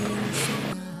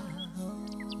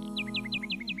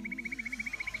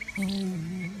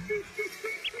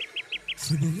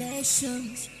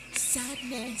 Tribulations,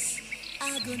 sadness,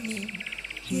 agony,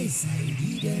 yes, I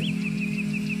did them.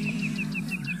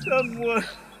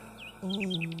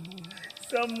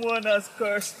 Someone has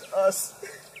cursed us.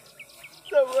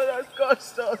 Someone has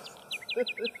cursed us.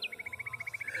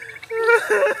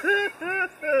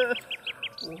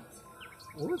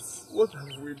 What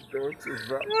have we done to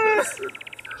that person?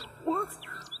 What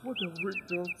have we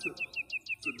done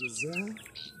to deserve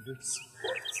this?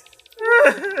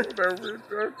 What have we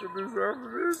done to deserve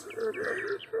this?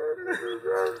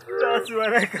 That's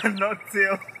what I cannot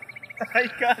tell. I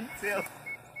can't tell.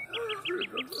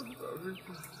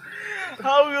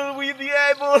 How will we be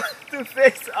able to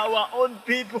face our own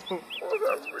people?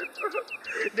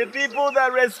 The people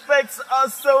that respect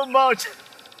us so much.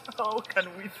 How can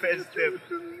we face them?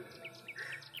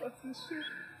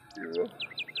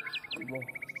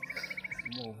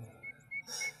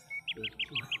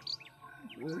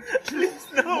 Please,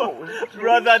 no.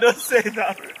 Brother, don't say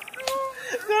that.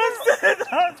 Don't say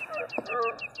that.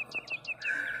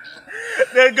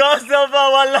 The gods of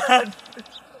our land,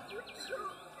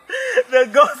 the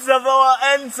gods of our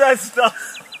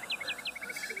ancestors,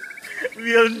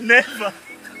 you'll never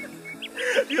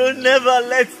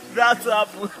let that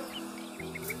happen.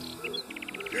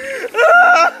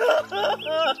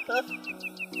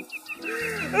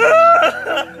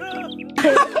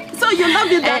 So you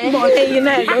love it that much? Hey, you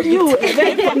know I love you, it. a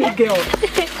very funny girl.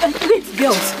 Wait,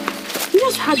 girls, you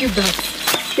just heard it that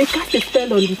they cast a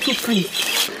spell on the two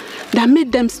priests that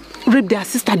made them rape their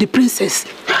sister, the princess.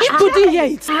 You couldn't hear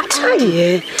it.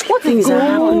 What things are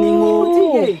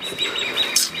happening?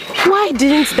 Why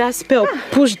didn't that spell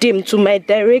push them to my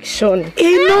direction?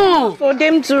 No! For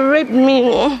them to rape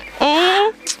me.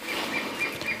 I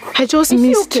just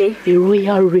missed a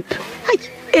royal rape.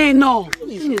 No.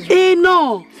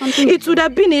 No. It would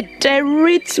have been a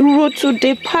direct road to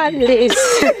the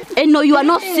palace. No, you are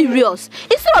not serious.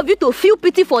 Instead of you to feel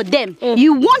pity for them,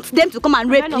 you want them to come and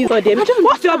rape you. For them.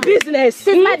 What's your business?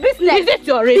 It's my business. Is it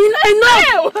your rape? I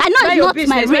know it's not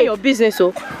my rape. Your business,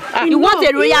 You want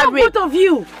a royal rape? Both of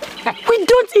you. We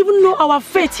don't even know our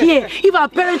fate here. If our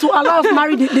parents will allow us to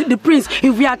marry the prince,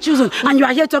 if we are chosen, and you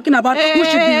are here talking about who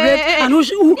should be raped and who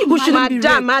shouldn't be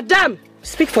raped. Madam,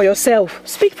 speak for yourself.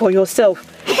 Speak for yourself.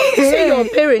 Say your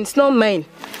parents, not mine.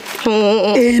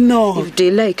 No. If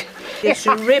they like, they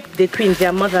should rape the queen,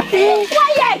 their mother.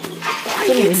 Quiet!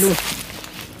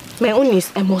 My own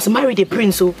is I must marry the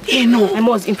prince. So no. I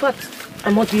must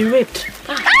be raped.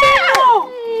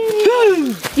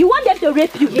 You want them to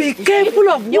rape you? Be careful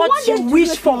of what you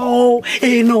wish for.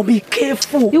 No, be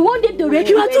careful. You want them to rape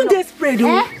you? You are too desperate.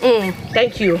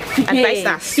 Thank you. Advise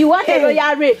us. You want a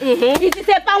royal rape? It is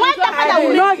a power that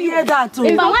will not hear that.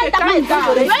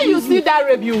 When you see that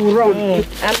rape, you will run.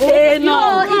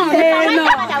 No,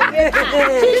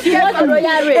 you want a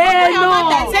royal rape? No,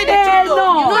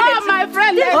 my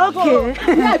friend. Okay.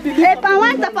 A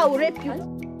power that will rape you.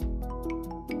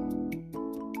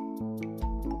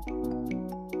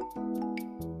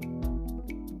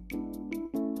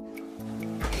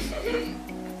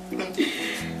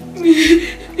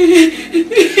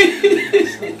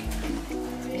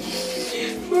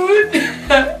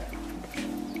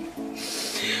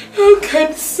 How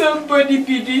can somebody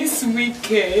be this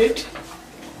wicked?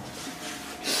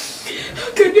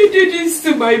 How can they do this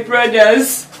to my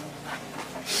brothers?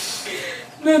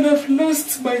 None have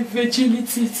lost my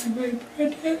virginity to my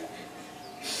brother.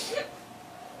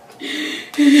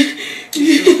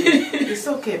 It's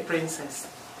okay, princess.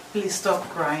 Please stop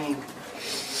crying.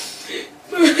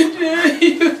 Mother,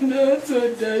 you not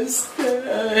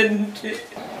understand.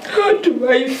 Go to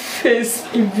my face,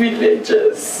 you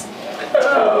villagers.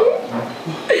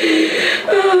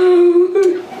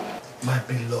 My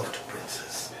beloved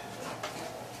princess,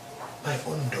 my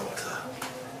own daughter,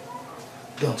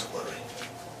 don't worry.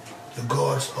 The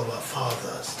gods of our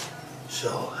fathers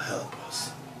shall help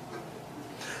us.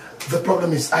 The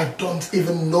problem is I don't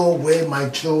even know where my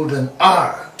children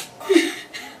are.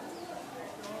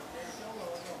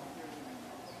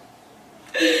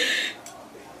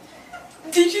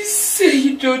 Did you say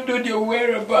you don't know their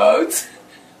whereabouts?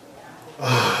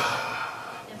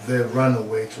 They ran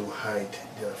away to hide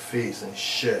their face in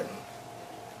shame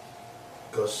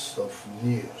because of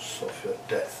news of your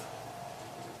death.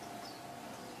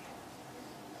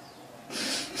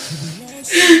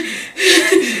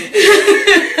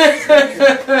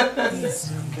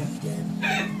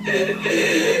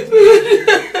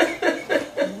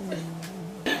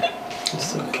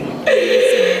 It's okay.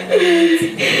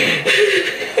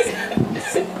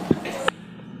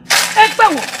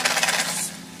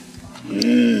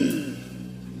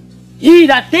 He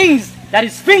that thinks that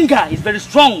his finger is very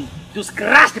strong to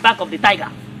scratch the back of the tiger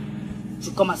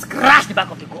should come and scratch the back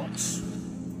of the gods.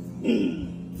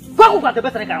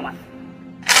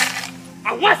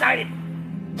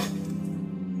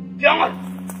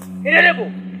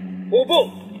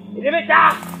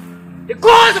 The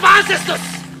gods of our ancestors,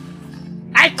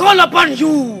 I call upon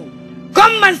you.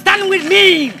 Come and stand with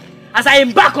me as I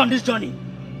embark on this journey.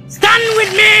 Stand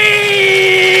with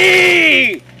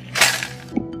me!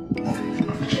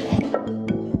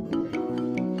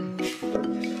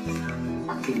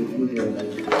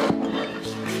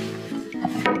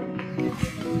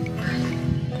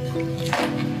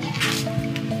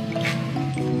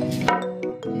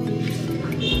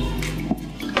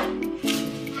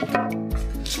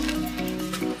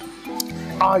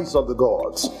 Eyes of the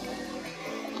gods.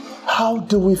 How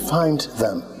do we find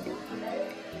them?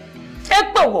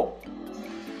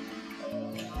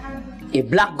 A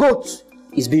black goat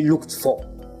is being looked for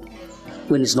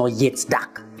when it's not yet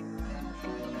dark.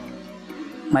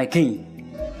 My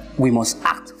king, we must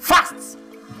act fast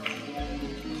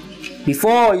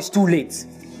before it's too late.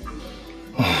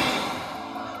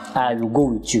 I will go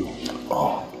with you.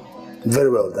 Oh,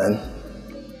 very well then.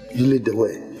 You lead the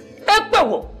way.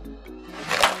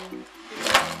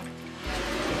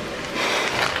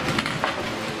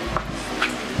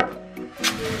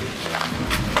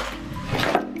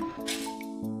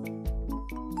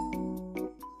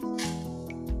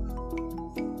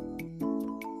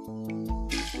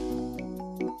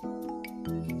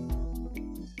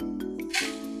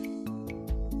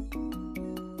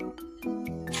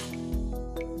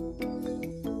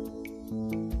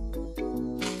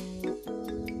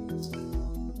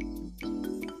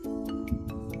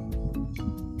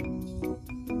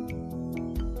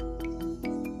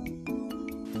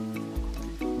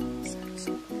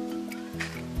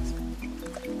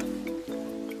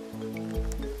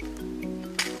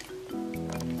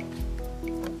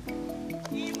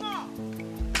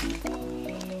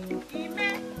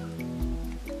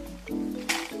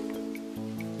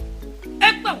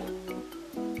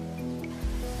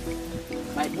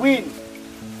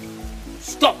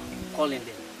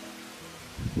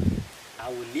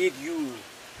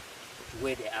 to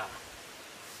where they are.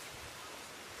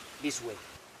 This way.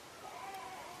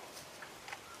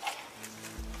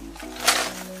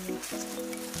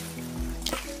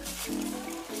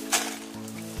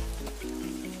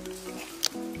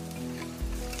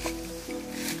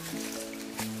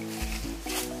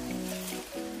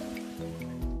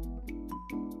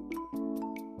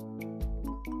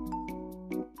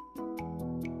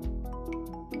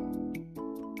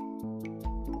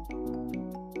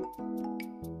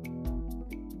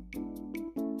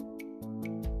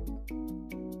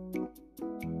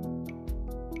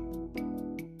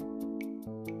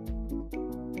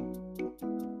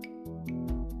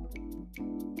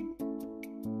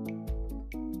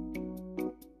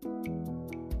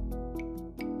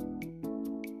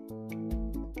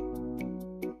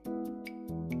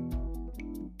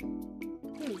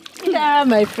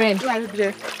 My friend.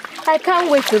 I can't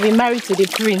wait to be married to the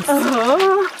prince.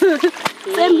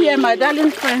 Same here, my darling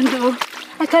friend.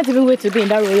 I can't even wait to be in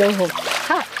that royal home.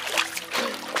 Ha.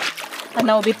 And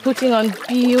I'll be putting on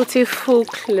beautiful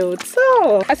clothes.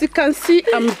 So, as you can see,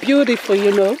 I'm beautiful,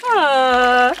 you know.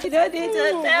 You don't need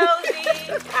to tell me.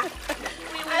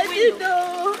 I did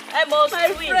know. I must my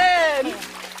win. Friend.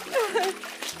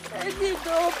 I did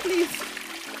know. Please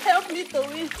help me to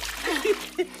win.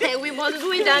 Hey, we must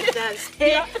win that dance.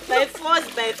 Hey, by force,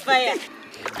 by fire.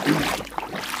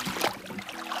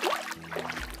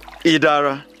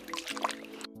 Idara,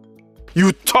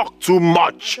 you talk too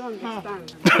much.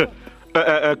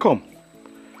 Come.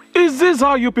 Is this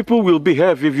how you people will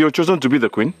behave if you're chosen to be the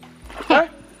queen?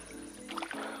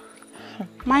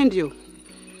 Mind you,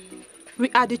 we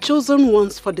are the chosen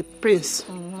ones for the prince.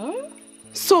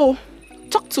 So,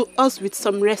 talk to us with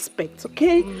some respect,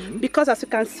 okay? Because as you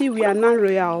can see, we are now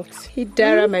royals.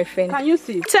 Idara, my friend. Can you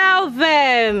see? Tell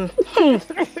them.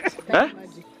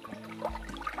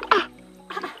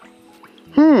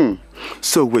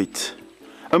 So wait,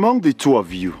 among the two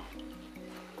of you,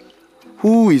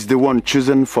 who is the one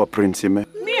chosen for Prince Ime?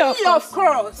 Me, of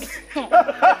course.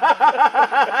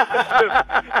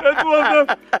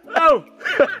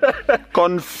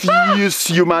 Confused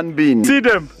human being. See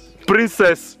them,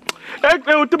 princess. Let's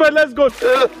go. As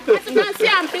you can see,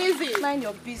 I'm busy. Mind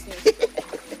your business.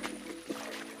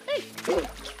 Hey,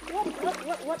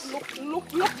 look,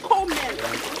 comment.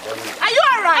 Are you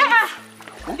alright?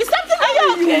 Is something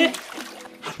wrong with you?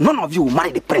 None of you will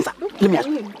marry the prince. Let me ask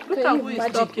you. Look at who is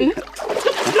talking.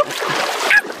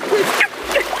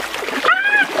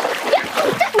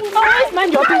 Always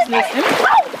mind your business. Mind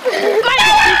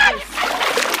your business.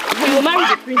 We will marry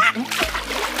the prince.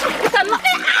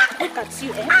 Look at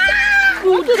you.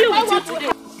 We'll deal with you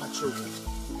today. My children,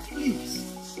 please,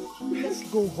 let's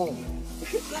go home.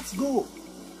 Let's go.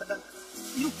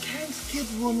 You can't keep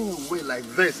running away like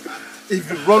this. If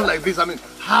you run like this, I mean,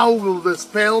 how will the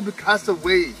spell be cast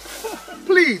away?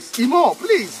 Please, Imo,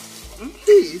 please.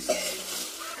 Please.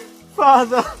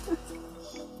 Father,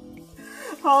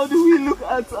 how do we look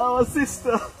at our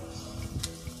sister?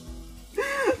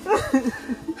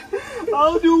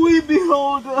 How do we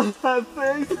behold her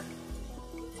face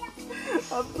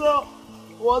after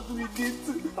what we did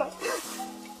to her?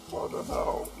 Father,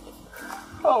 how?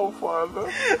 How, Father?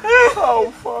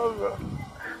 How, Father?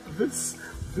 This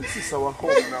is our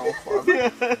home now, Father.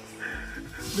 Yes.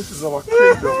 This is our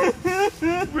kingdom.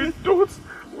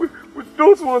 We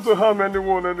don't want to harm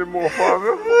anyone anymore,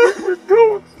 Father. We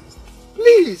don't.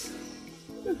 Please.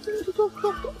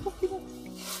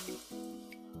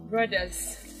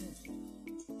 Brothers,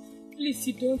 please,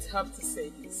 you don't have to say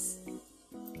this.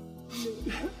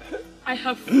 I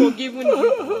have forgiven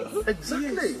you.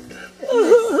 Exactly.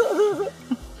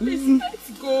 Please, let's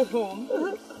go home.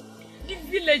 The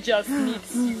villagers need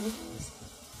you.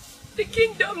 The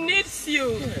kingdom needs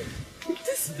you.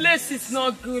 This place is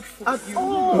not good for you.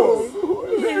 Oh.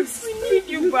 Yes, we need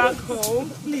you back home.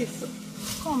 Please,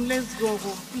 come, let's go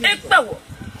home. Please.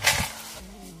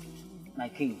 My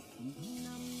king,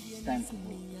 it's time to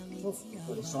go.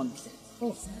 For the sun is set.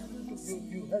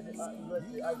 You heard the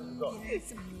eyes of God.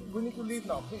 We need to leave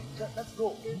now. Please, let's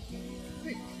go.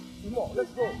 Please, Imo,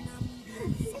 let's go.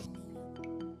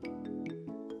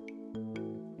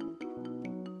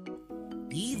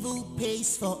 Evil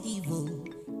pays for evil.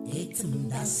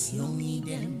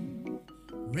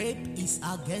 Rape is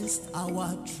against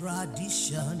our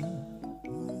tradition.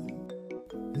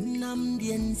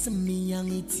 Namdien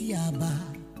semiyang itiaba.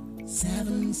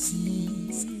 7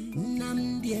 seas.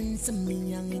 Namdien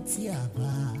semiyang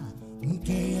itiaba.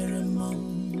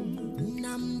 Nkeremong.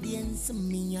 Namdien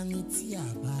semiyang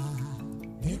itiaba.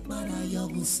 Ekbara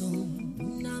yogusum.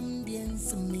 Namdien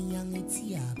semiyang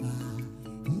itiaba.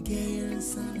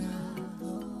 Nkeresana.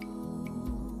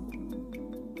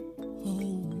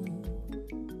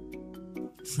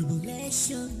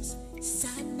 Tribulations,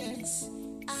 sadness,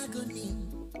 agony,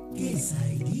 yes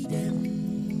I did them.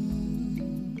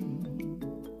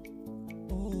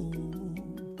 Oh,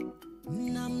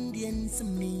 Namdien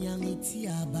Samiyang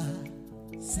Itiaba,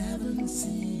 7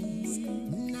 seas.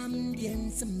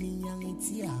 Namdien Samiyang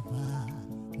Itiaba,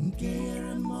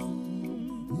 Nkeremong.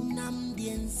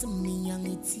 Namdien Samiyang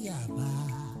Itiaba,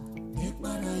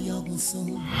 Ekbara Yoguso.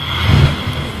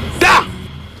 Da!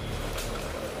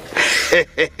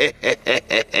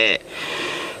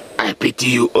 I pity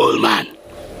you, old man.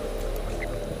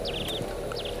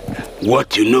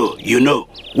 What you know, you know.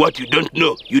 What you don't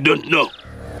know, you don't know.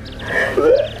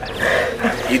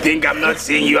 You think I'm not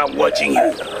seeing you, I'm watching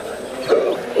you.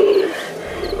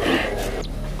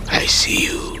 I see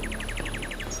you.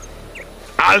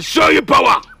 I'll show you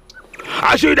power.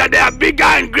 I'll show you that there are bigger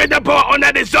and greater power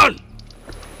under the sun.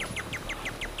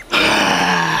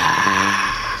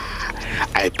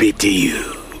 I pity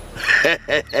you.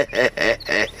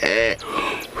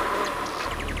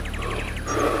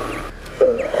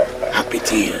 I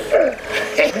pity you.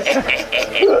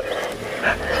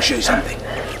 I'll show you something.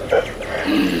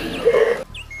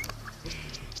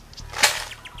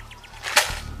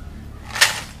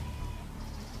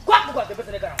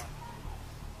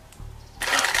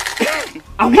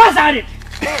 And what's at it?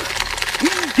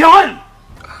 John!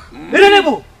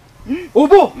 Irenebu!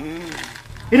 Ubu!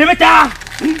 Inemeta!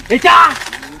 Eta!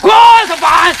 Gods of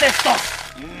our ancestors!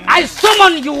 I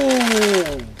summon you!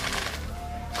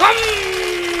 Come!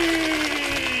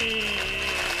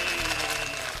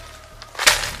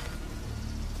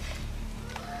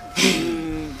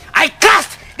 I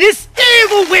cast this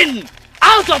evil wind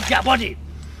out of their body!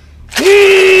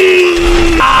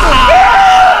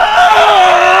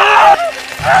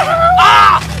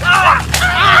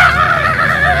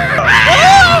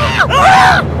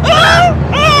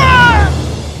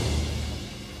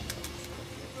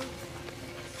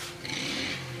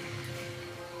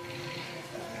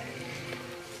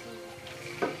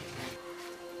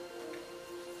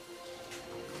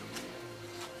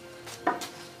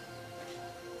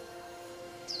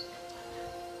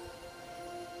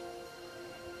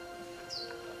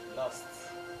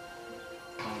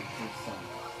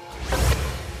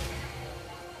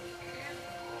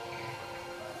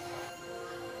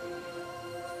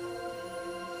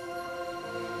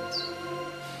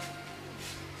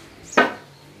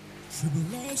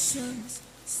 Tribulations,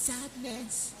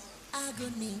 sadness,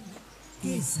 agony,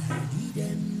 yes I did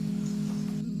them.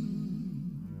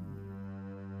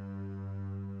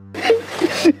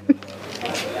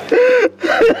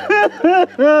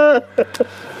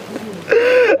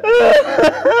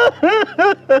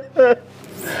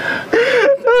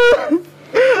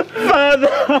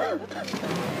 Father!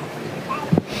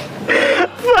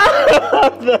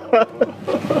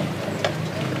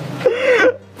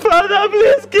 Father,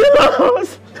 please kill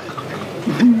us!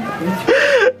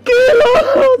 Kill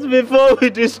us before we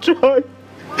destroy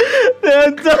the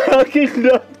entire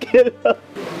kingdom. Kill us.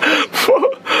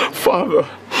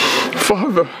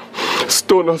 Father,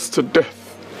 stone us to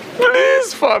death.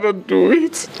 Please, Father, do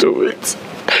it.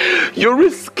 You're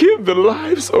risking the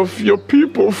lives of your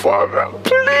people, Father.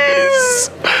 Please.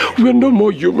 We're no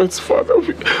more humans, Father.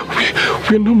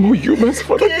 We're no more humans,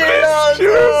 Father. Please,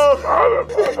 kill us, Father.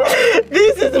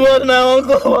 This is what my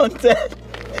uncle wanted.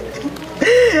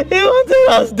 He wanted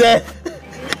us dead.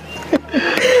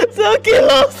 So kill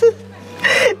us.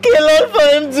 Kill us for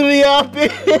him to be happy.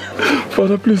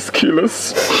 Father, please kill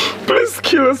us. Please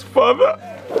kill us, Father.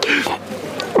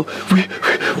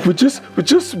 We just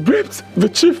raped the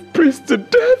chief priest to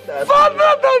death.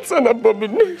 Father, that's an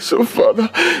abomination, Father.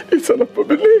 It's an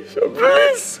abomination.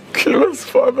 Please kill us,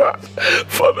 Father.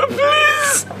 Father,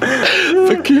 please.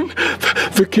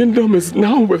 The kingdom is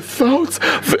now without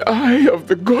the eye of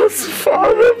the gods.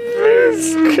 Father,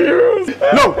 please kill us.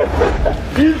 No!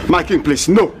 My king, please,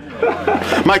 no.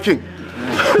 My king,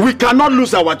 we cannot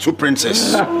lose our 2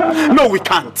 princes. No, we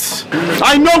can't.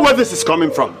 I know where this is coming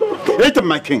from. Etam,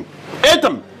 my king.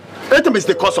 Etam is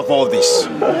the cause of all this.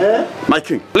 My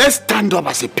king, let's stand up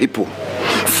as a people.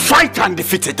 Fight and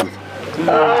defeat Etam.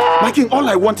 My king, all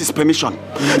I want is permission.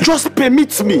 Just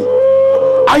permit me.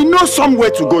 I know somewhere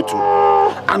to go to.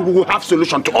 And we will have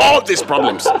solution to all these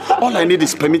problems. All I need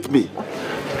is permit me.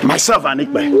 Myself and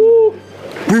Ikbe.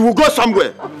 We will go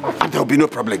somewhere. And there will be no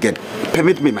problem again.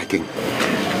 Permit me, my king.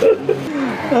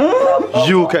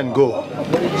 You can go.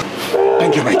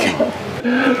 Thank you, my king.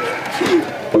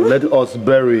 But let us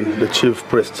bury the chief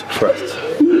priest first.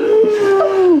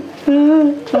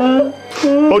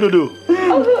 Odudu.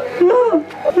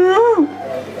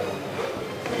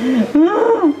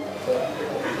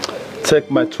 take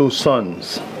my 2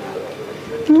 sons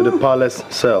to the palace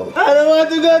cell. I don't want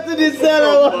to go to the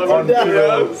cell. I want to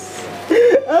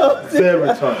They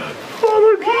return.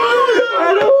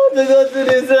 I don't want to go to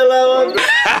the cell. I want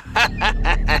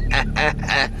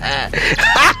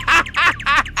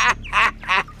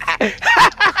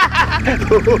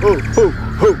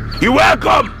You're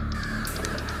welcome,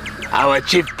 our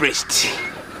chief priest.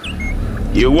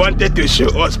 You wanted to show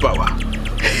us power.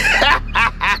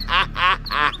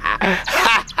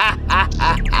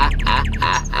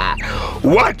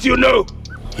 What you know,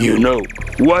 you know.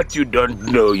 What you don't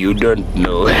know, you don't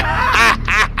know.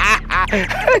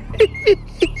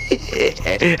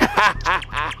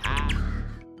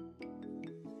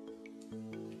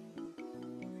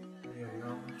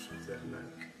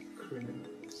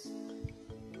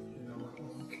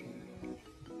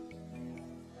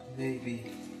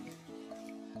 Maybe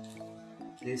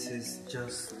this is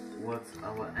just what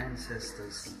our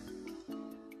ancestors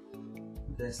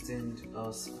destined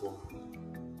us for.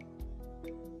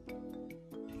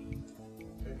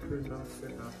 I could not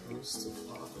fit our roots to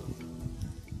Father.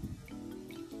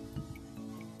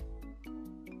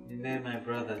 You know, my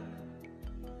brother,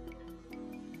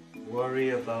 worry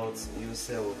about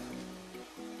yourself.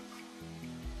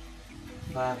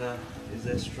 Father is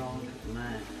a strong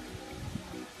man.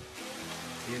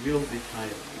 He will be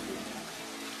fine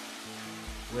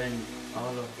when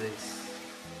all of this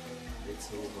is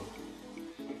over.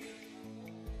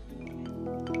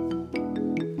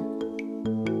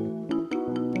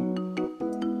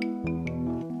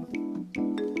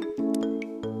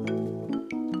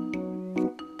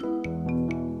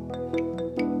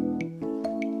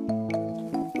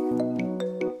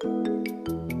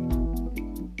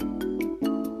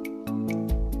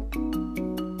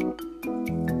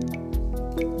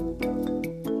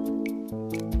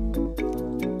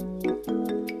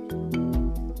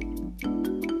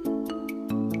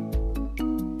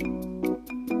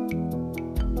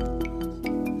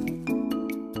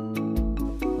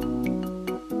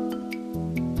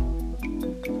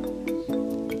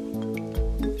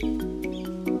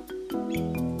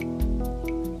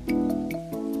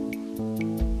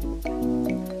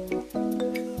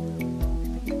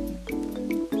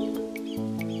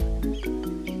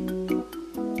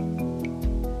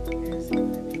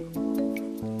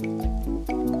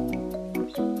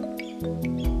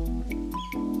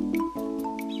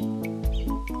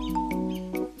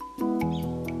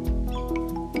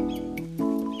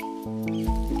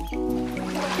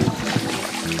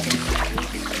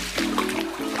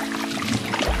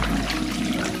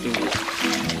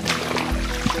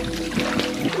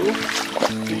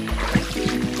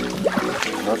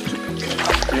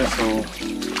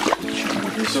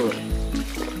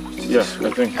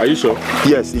 Are you sure?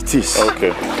 Yes, it is.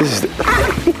 Okay. This is the...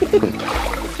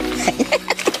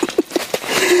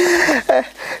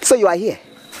 So you are here.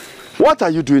 What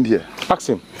are you doing here? Ask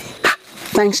him.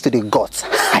 Thanks to the gods,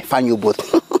 I found you both.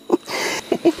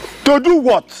 To do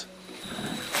what?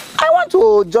 I want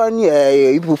to join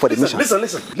you people for the mission.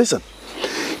 Listen.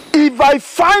 If I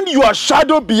find your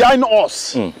shadow behind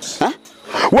us,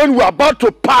 when we're about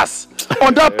to pass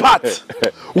on that path,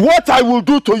 what I will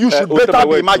do to you should better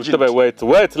be imagined.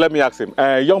 Wait, let me ask him.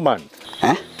 Young man,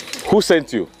 who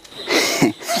sent you?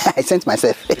 I sent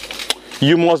myself.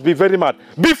 You must be very mad.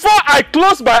 Before I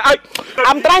close my eye,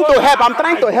 I'm trying to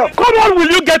help. Come on, will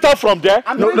you get up from there?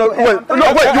 No, wait,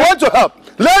 you want to help?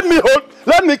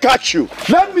 Let me catch you.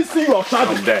 Let me see your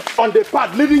shadow on the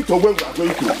path leading to where we are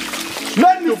going to.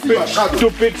 Let me see your shadow.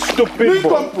 Stupid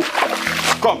boy.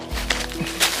 Come.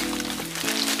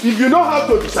 If you know how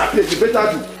to disappear, you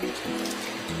better do.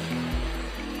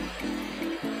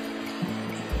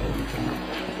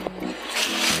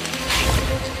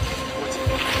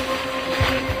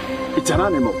 It's an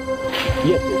animal.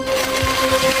 Yes.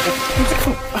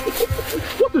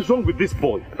 What is wrong with this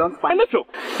boy? Don't panic.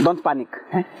 Don't panic.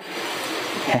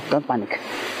 Don't panic.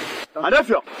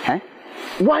 Anefio,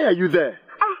 why are you there?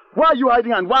 Why are you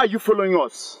hiding and why are you following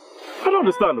us? I don't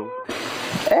understand.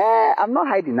 I'm not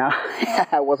hiding now.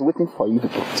 I was waiting for you to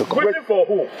come. Waiting for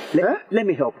who? Let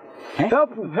me help.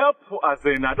 Help as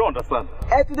in, I don't understand.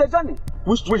 To the journey.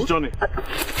 Which journey?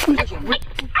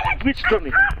 Which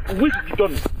journey? Which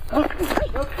journey?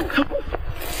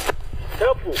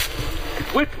 Help you.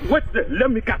 Wait there. Let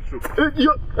me catch you.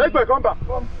 Ekpe, come back.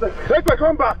 Ekpe,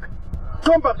 come back.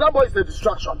 Come back. That boy is a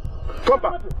distraction. Come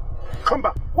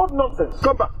back. What nonsense?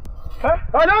 Come back.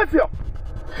 Anefio,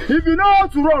 if you know how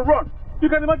to run. You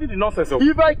can imagine the nonsense.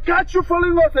 If I catch you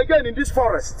following us again in this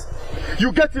forest,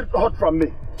 you get it hot from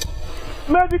me.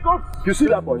 Medical. You see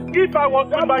that boy? If I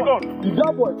was on my gun. If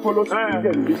that boy follows me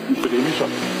again, he's to the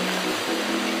mission.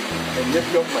 a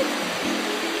nephew of mine.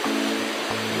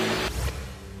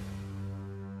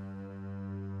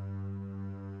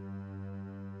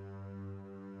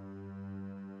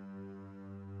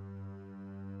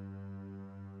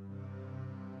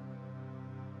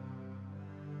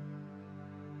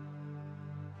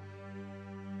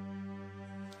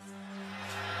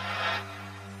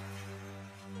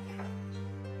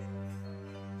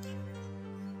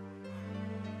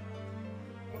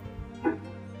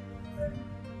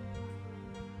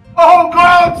 Oh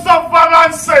gods of our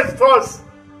ancestors!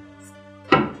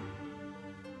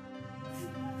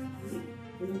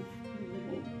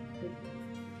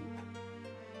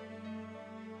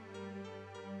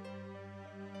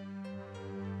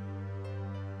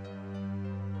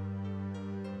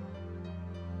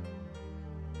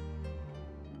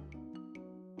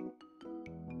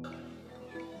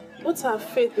 What's our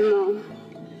fate now?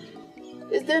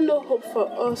 Is there no hope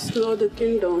for us nor the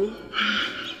kingdom?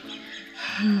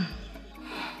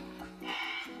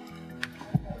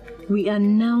 We are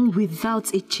now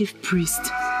without a chief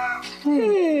priest.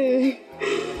 Hey.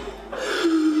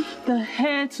 The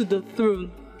heir to the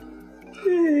throne.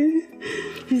 Hey.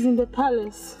 He's in the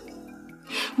palace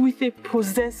with a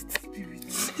possessed spirit.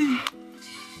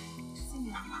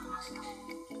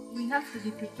 We have to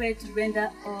be prepared to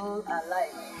render all our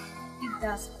life, if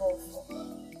that's called for.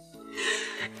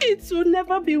 It will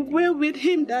never be well with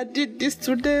him that did this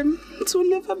to them. It will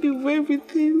never be well with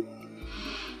him.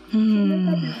 It will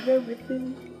never be well with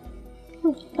him.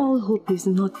 All hope is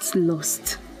not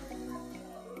lost.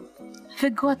 The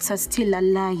gods are still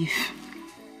alive.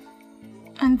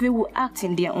 And they will act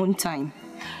in their own time.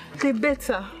 They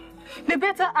better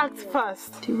act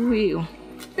fast. They will.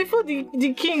 Before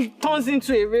the king turns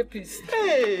into a rapist.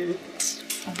 Hey!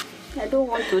 I don't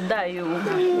want to die, I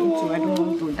don't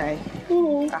want to die.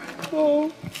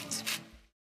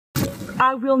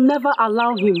 I will never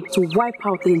allow him to wipe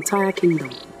out the entire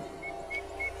kingdom.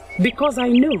 Because I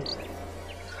know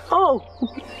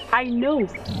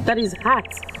that his heart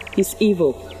is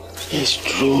evil. It's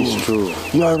true. It's true.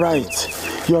 You are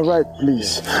right. You are right,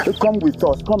 please. Come with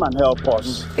us. Come and help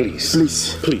us. Please.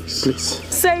 Please. Please. Please.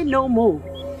 Say no more.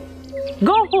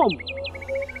 Go home.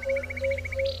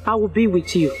 I will be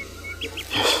with you.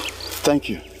 Thank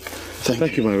you.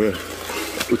 Thank you, my way.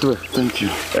 Thank you.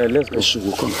 Let's go.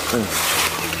 We'll come.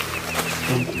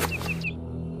 Thank you.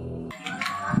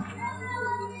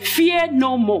 Fear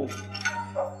no more.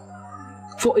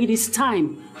 For it is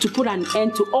time to put an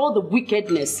end to all the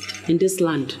wickedness in this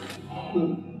land.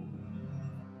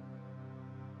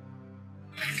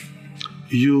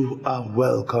 You are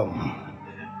welcome,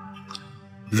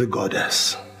 the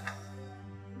goddess.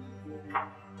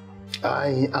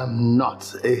 I am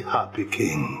not a happy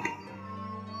king.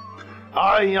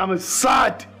 I am a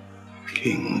sad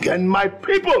king, and my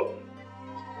people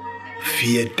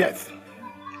fear death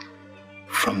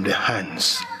from the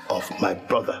hands of my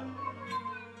brother.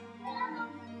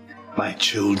 My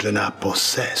children are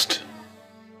possessed.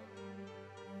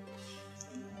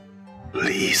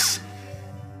 Please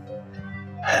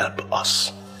help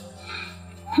us.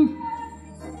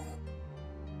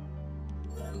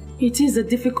 It is a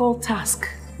difficult task.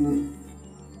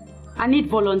 I need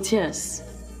volunteers.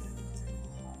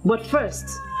 But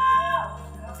first,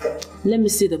 let me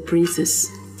see the princess.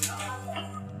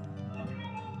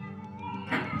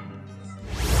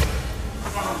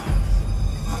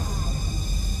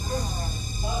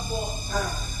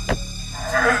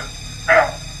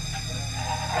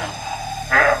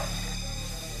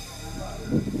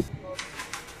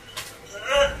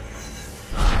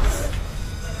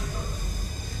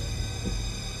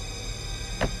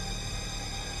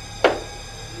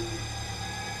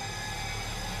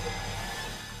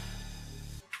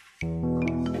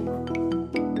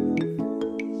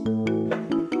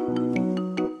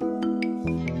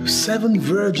 Seven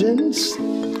virgins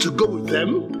to go with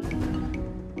them?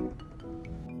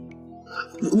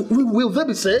 Will they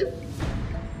be saved?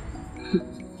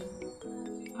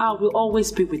 I will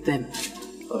always be with them.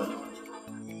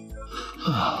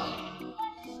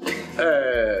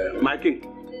 My king,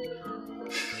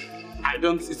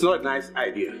 it's not a nice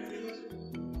idea.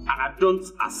 And I don't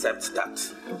accept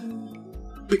that.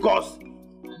 Because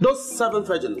those 7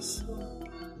 virgins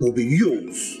will be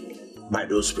used by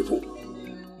those people.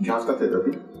 You have started,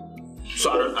 okay? So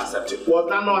I don't accept it. Was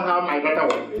that not how my daughter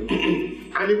was?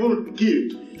 And even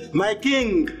killed? My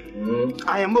king,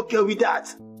 I am okay with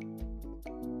that.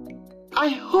 I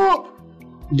hope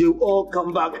they will all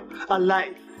come back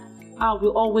alive. I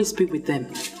will always be with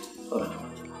them.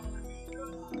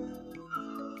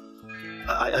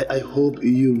 I hope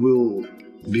you will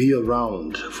be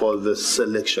around for the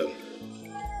selection.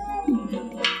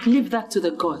 Leave that to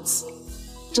the gods.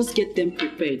 Just get them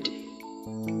prepared.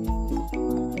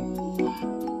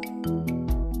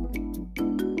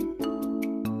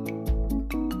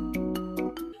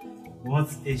 What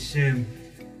a shame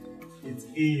it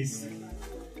is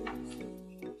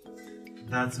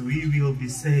that we will be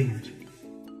saved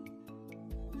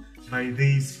by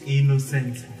these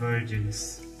innocent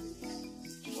virgins.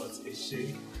 What a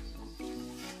shame.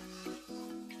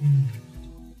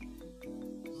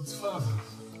 But Father,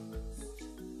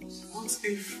 what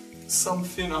if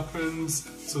something happens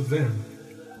to them?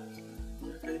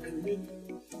 I mean,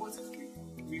 what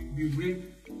if we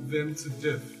rape them to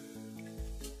death?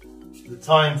 The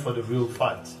time for the real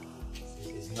fight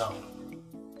is now.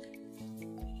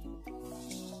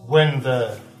 When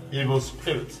the evil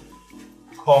spirit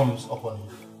comes upon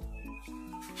you,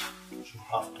 you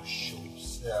have to show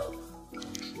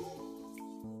self-control.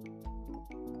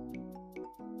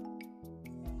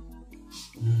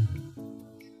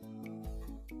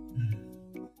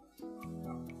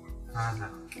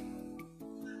 Father,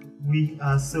 we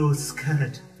are so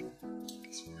scared.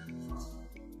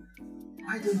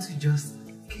 Why don't you just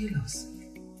kill us?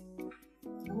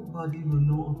 Nobody will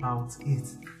know about it.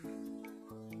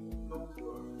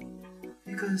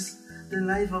 Because the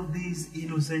life of these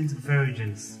innocent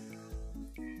virgins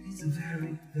is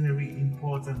very, very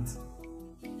important.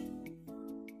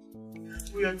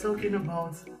 We are talking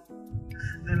about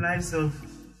the lives of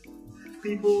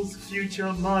people's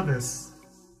future mothers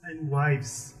and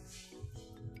wives.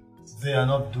 They are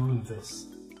not doing this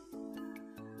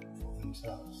for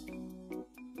themselves,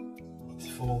 but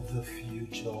for the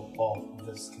future of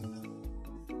this kingdom.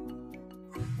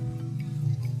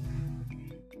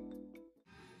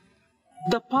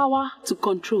 The power to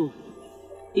control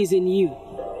is in you.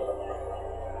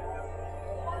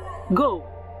 Go.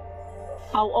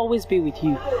 I'll always be with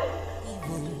you.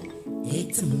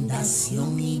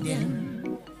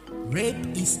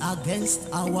 Rape is against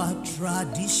our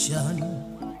tradition.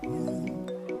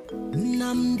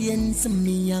 Namdien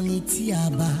semiyang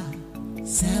itiaba,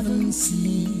 7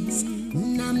 seas.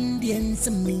 Namdien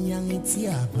semiyang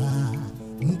itiaba,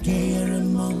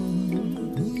 nkeremong.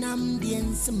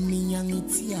 Namdien semiyang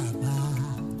itiaba,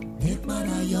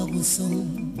 ekbara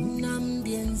yogusong.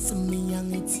 Namdien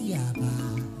semiyang itiaba,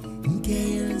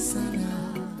 nkeresana.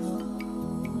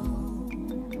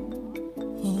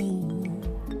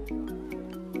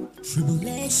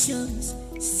 Tribulations,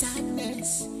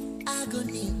 sadness,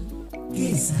 agony,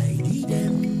 yes I did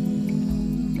them.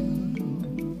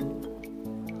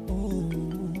 Oh,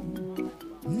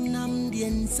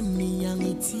 Namdien semiyang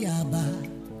itiaba,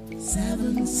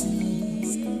 7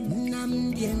 seas.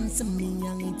 Namdien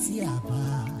semiyang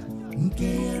itiaba,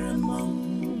 nkeremong.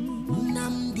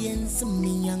 Namdien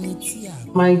semiyang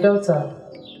itiaba. My daughter,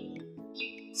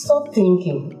 stop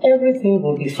thinking. Everything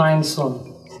will be fine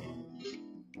soon.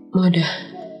 Mother,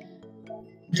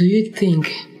 do you think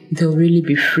they'll really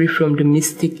be free from the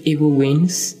mystic evil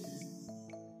winds?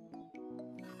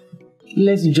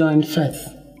 Let's join faith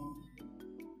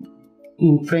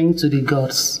in praying to the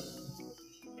gods.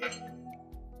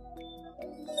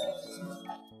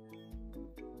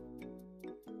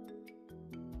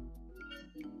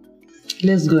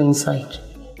 Let's go inside.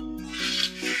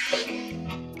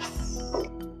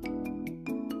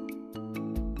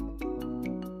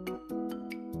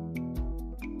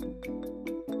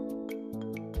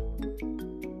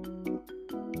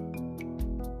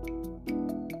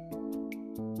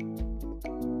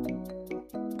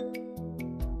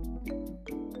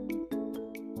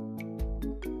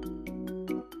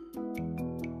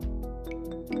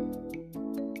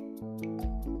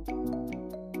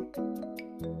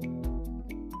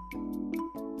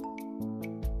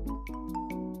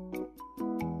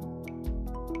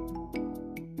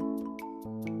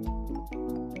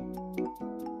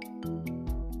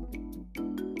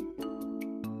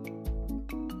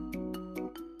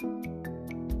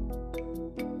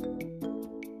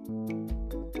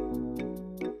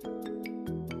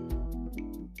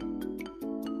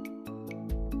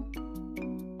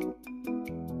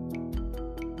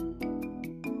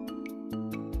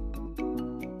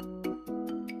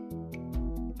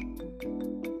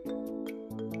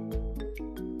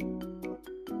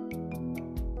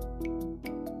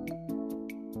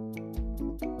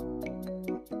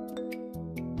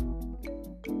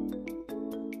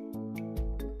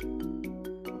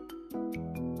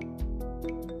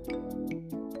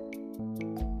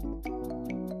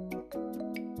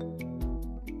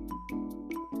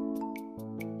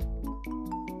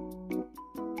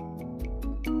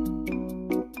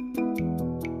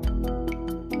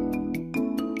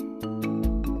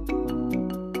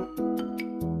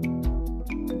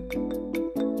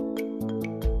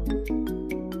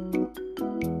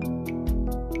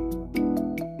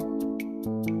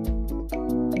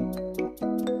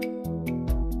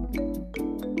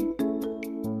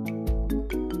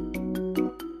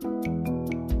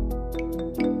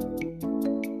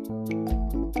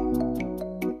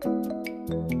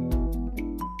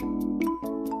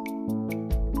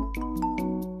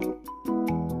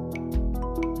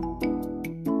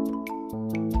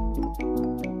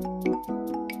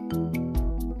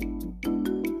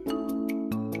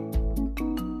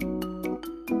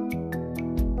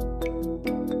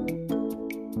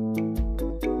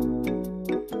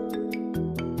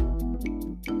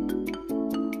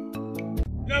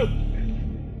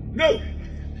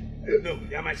 No,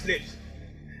 they are my slaves.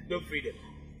 Don't free them.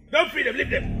 Don't free them, leave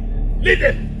them. Leave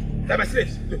them. They are my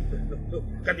slaves. No,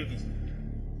 you can't do this.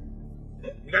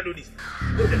 You can't do this.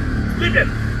 Leave them. Leave them.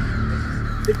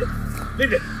 Leave them.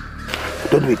 Leave them.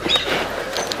 Don't do it.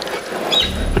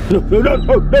 No.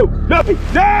 No.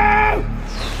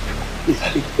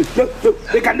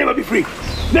 They can never be free.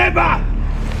 Never.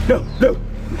 No.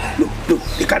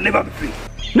 They can never be free.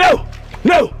 No.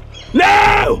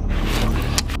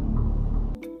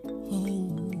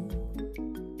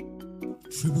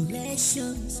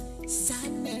 Tribulations,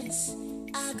 sadness,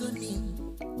 agony,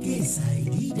 yes, I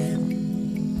did them.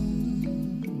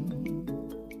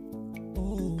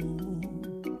 Oh,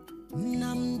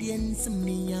 Namdien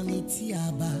Samiyang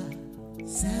Itiaba,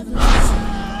 7 years,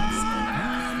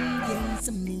 Namdien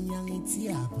Samiyang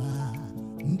Itiaba,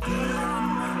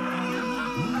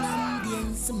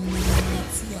 Namdien Samiyang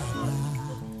Itiaba,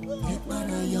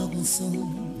 Ekpara Yogusum,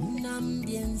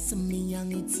 Namdien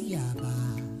Samiyang Itiaba.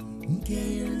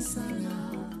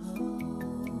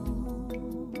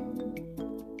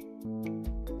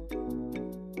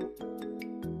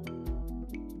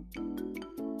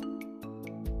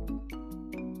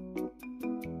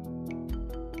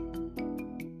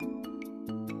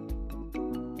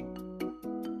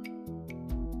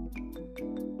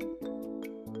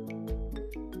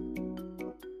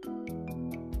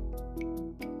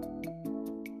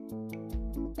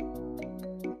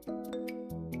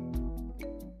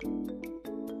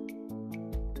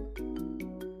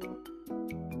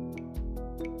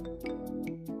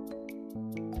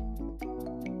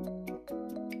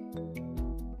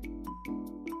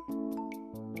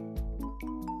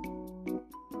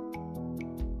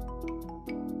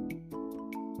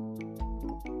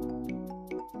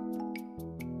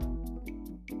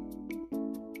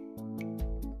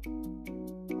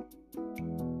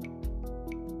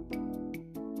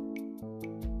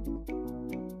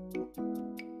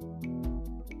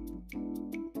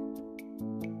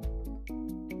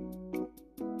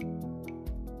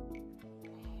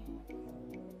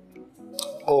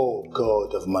 O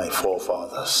God of my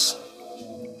forefathers,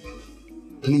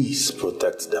 please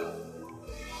protect them,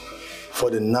 for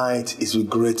the night is with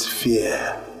great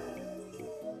fear.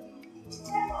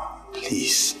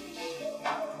 Please,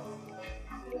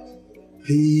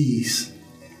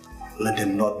 let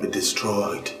them not be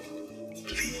destroyed.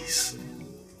 Please.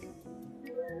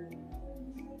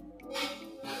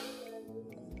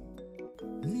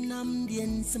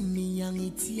 Namdien Samiyang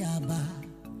Itiaba,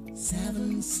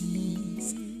 7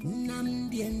 seas.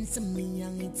 Namdien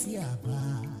Samiyang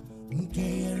Itiaba,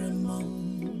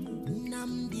 Mkeremong.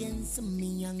 Namdien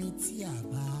Samiyang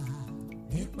Itiaba,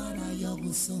 Ekpara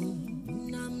Yogusum.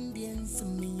 Namdien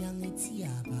Samiyang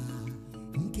Itiaba,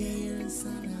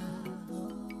 Mkeresana.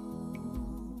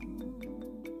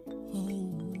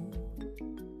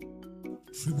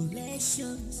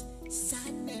 Tribulations,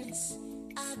 sadness,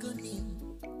 agony,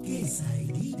 yes, I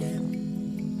did them.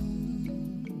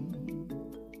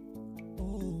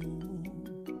 Oh,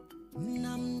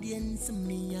 Namdien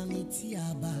Samiyang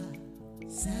Itiaba,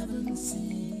 7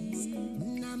 seas.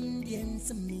 Namdien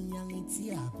Samiyang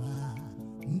Itiaba,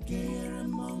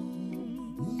 Mkeremong.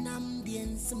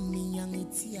 Namdien Samiyang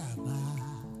Itiaba,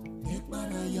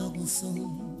 Ekpara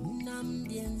Yogusum.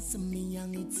 Namdien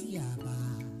Samiyang Itiaba,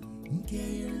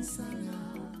 Mkeresana.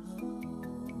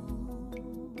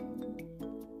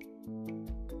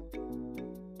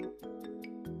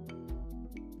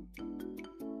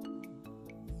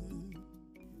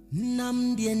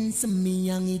 Namdien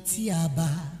Samiyang Itiaba,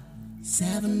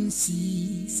 7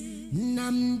 seas.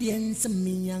 Namdien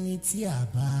Samiyang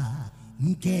Itiaba,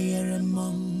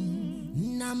 Mkeremong.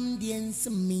 Namdien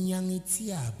Samiyang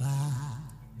Itiaba,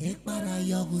 Ekpara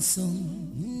Yogusum.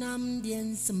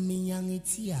 Namdien Samiyang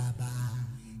Itiaba,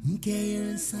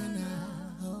 Mkeresana.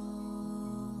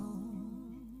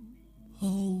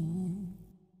 Oh,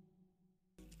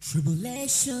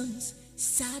 tribulations,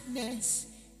 sadness,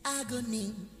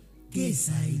 agony, yes,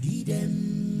 I did them.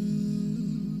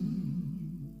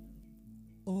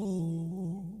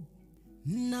 Oh,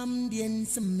 Namdien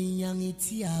Samiyang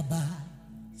Itiaba,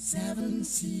 7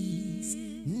 seas.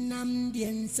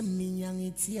 Namdien Samiyang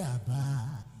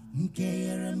Itiaba,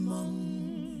 Mkeremong.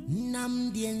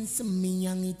 Namdien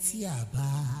Samiyang Itiaba,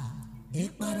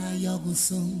 Ekpara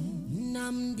Yogusum.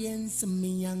 Namdien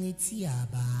Samiyang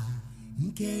Itiaba,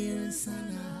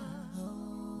 Mkeresana.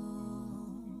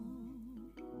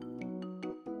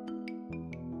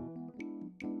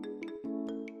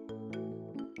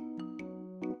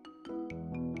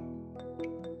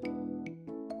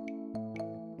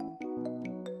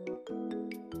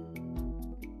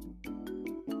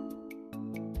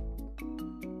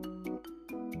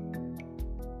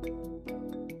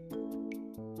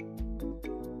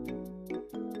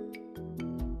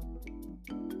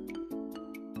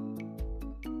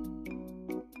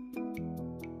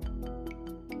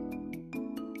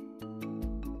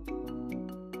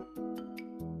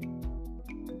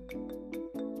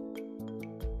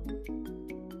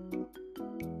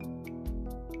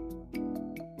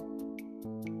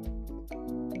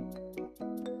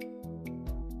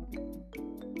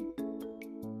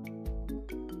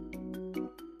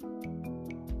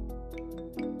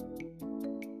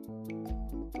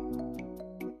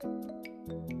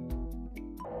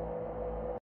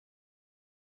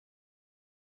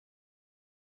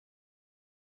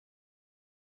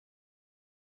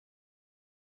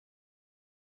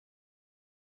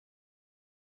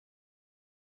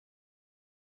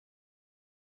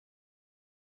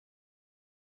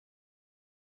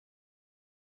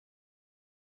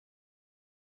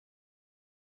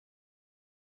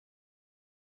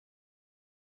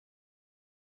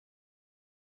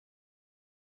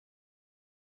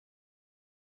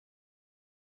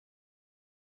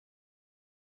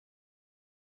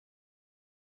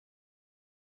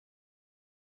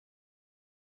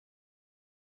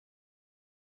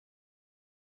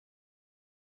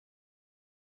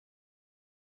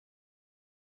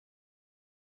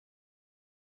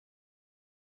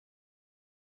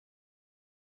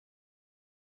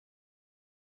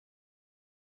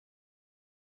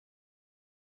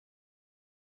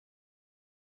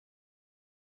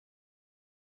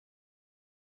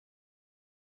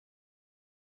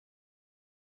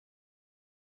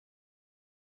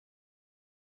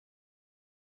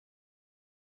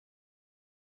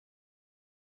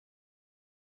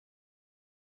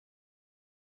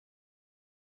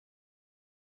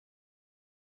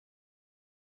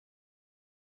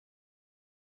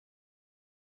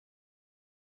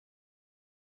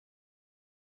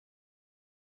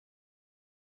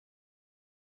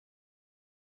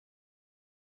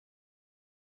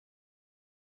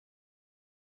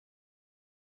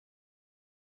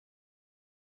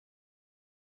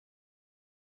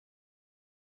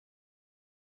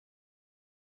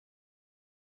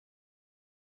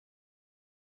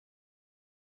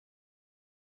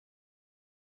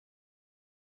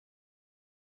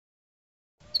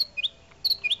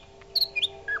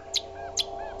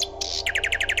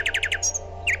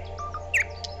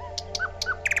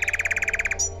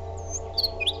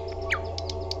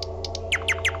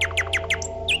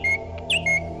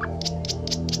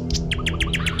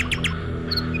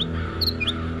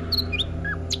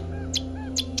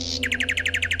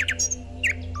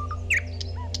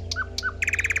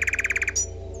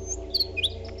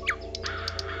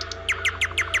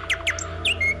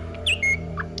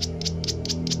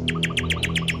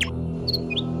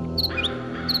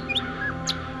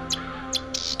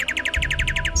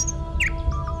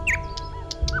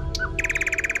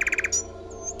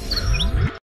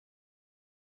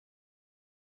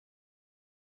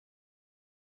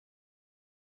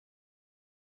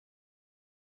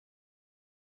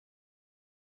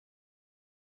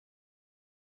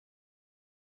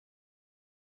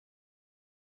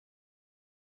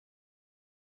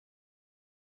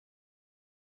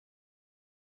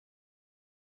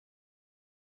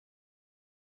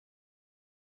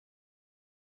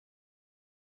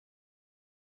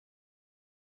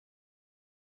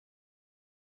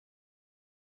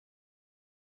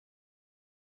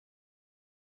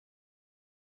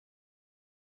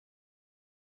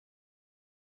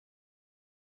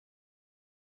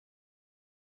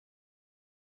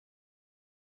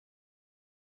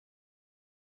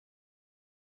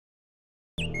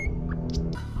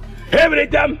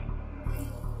 Everytime.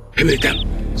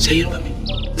 Say it for me.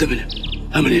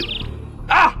 I'm in him.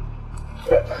 Ah!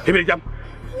 Everytime.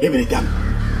 Everytime.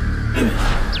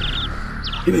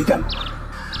 Everytime.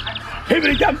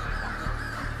 Everytime.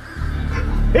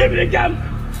 Everytime.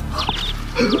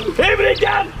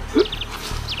 Everytime.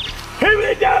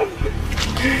 Everytime.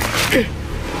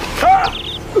 Ah!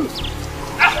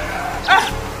 Ah! Ah!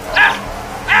 Ah!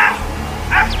 Ah!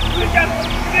 Ah! Everytime.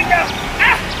 Everytime.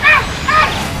 Ah! Ah! Ah!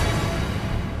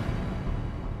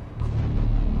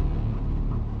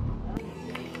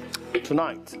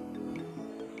 Tonight,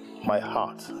 my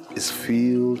heart is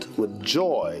filled with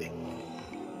joy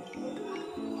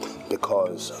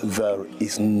because there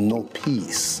is no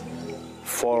peace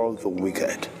for the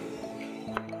wicked.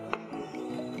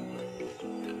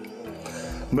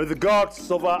 May the gods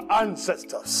of our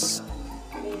ancestors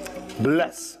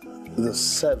bless the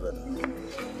 7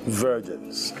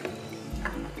 virgins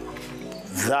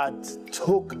that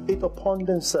took it upon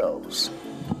themselves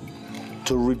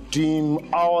to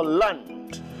redeem our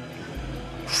land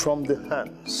from the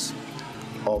hands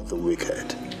of the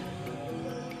wicked.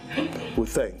 We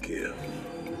thank you.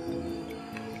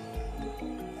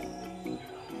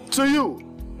 To you,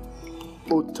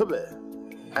 Otobe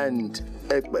and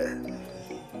Egbe,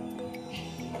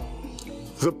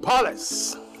 the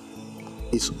palace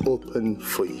is open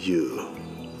for you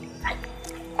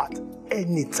at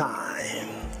any time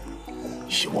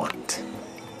you want.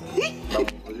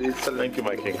 Thank you,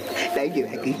 my king. Thank you,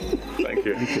 my king. Thank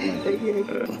you. Thank you.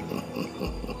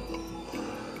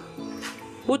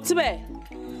 Utbe.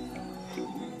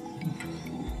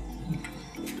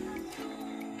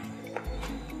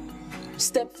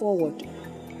 Step forward.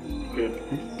 Good.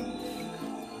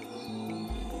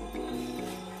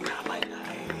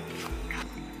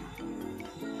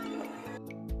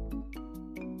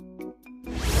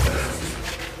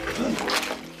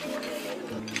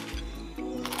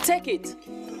 Take it.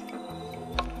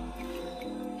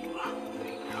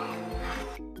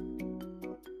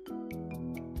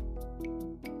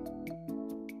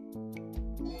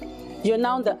 You're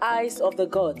now the eyes of the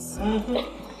gods.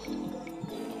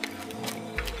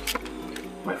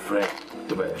 My friend,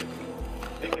 Tube.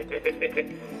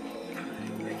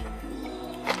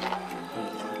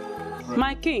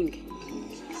 My king,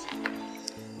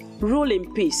 rule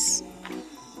in peace.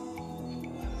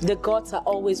 The gods are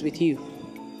always with you.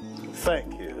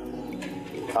 Thank you,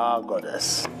 our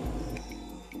goddess.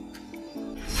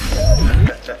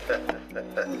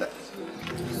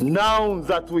 Now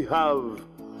that we have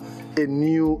a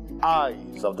new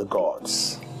eyes of the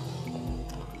gods,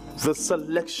 the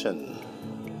selection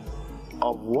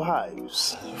of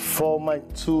wives for my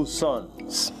 2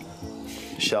 sons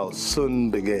shall soon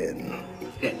begin.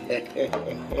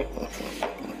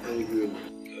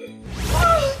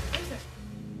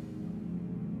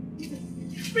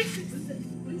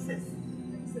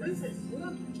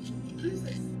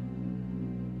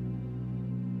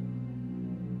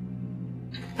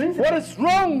 What is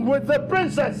wrong with the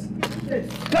princess?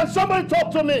 Can somebody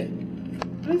talk to me?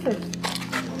 Princess.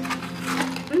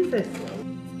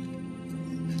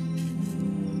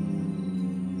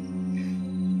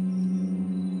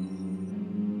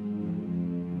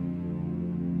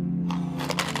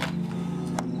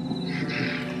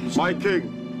 My king,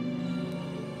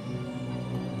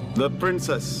 the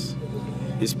princess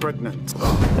is pregnant.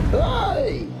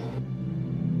 Hey!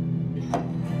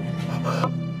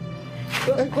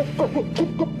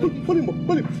 Pull him.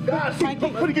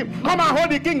 Come and hold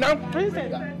the king now.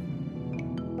 Princess.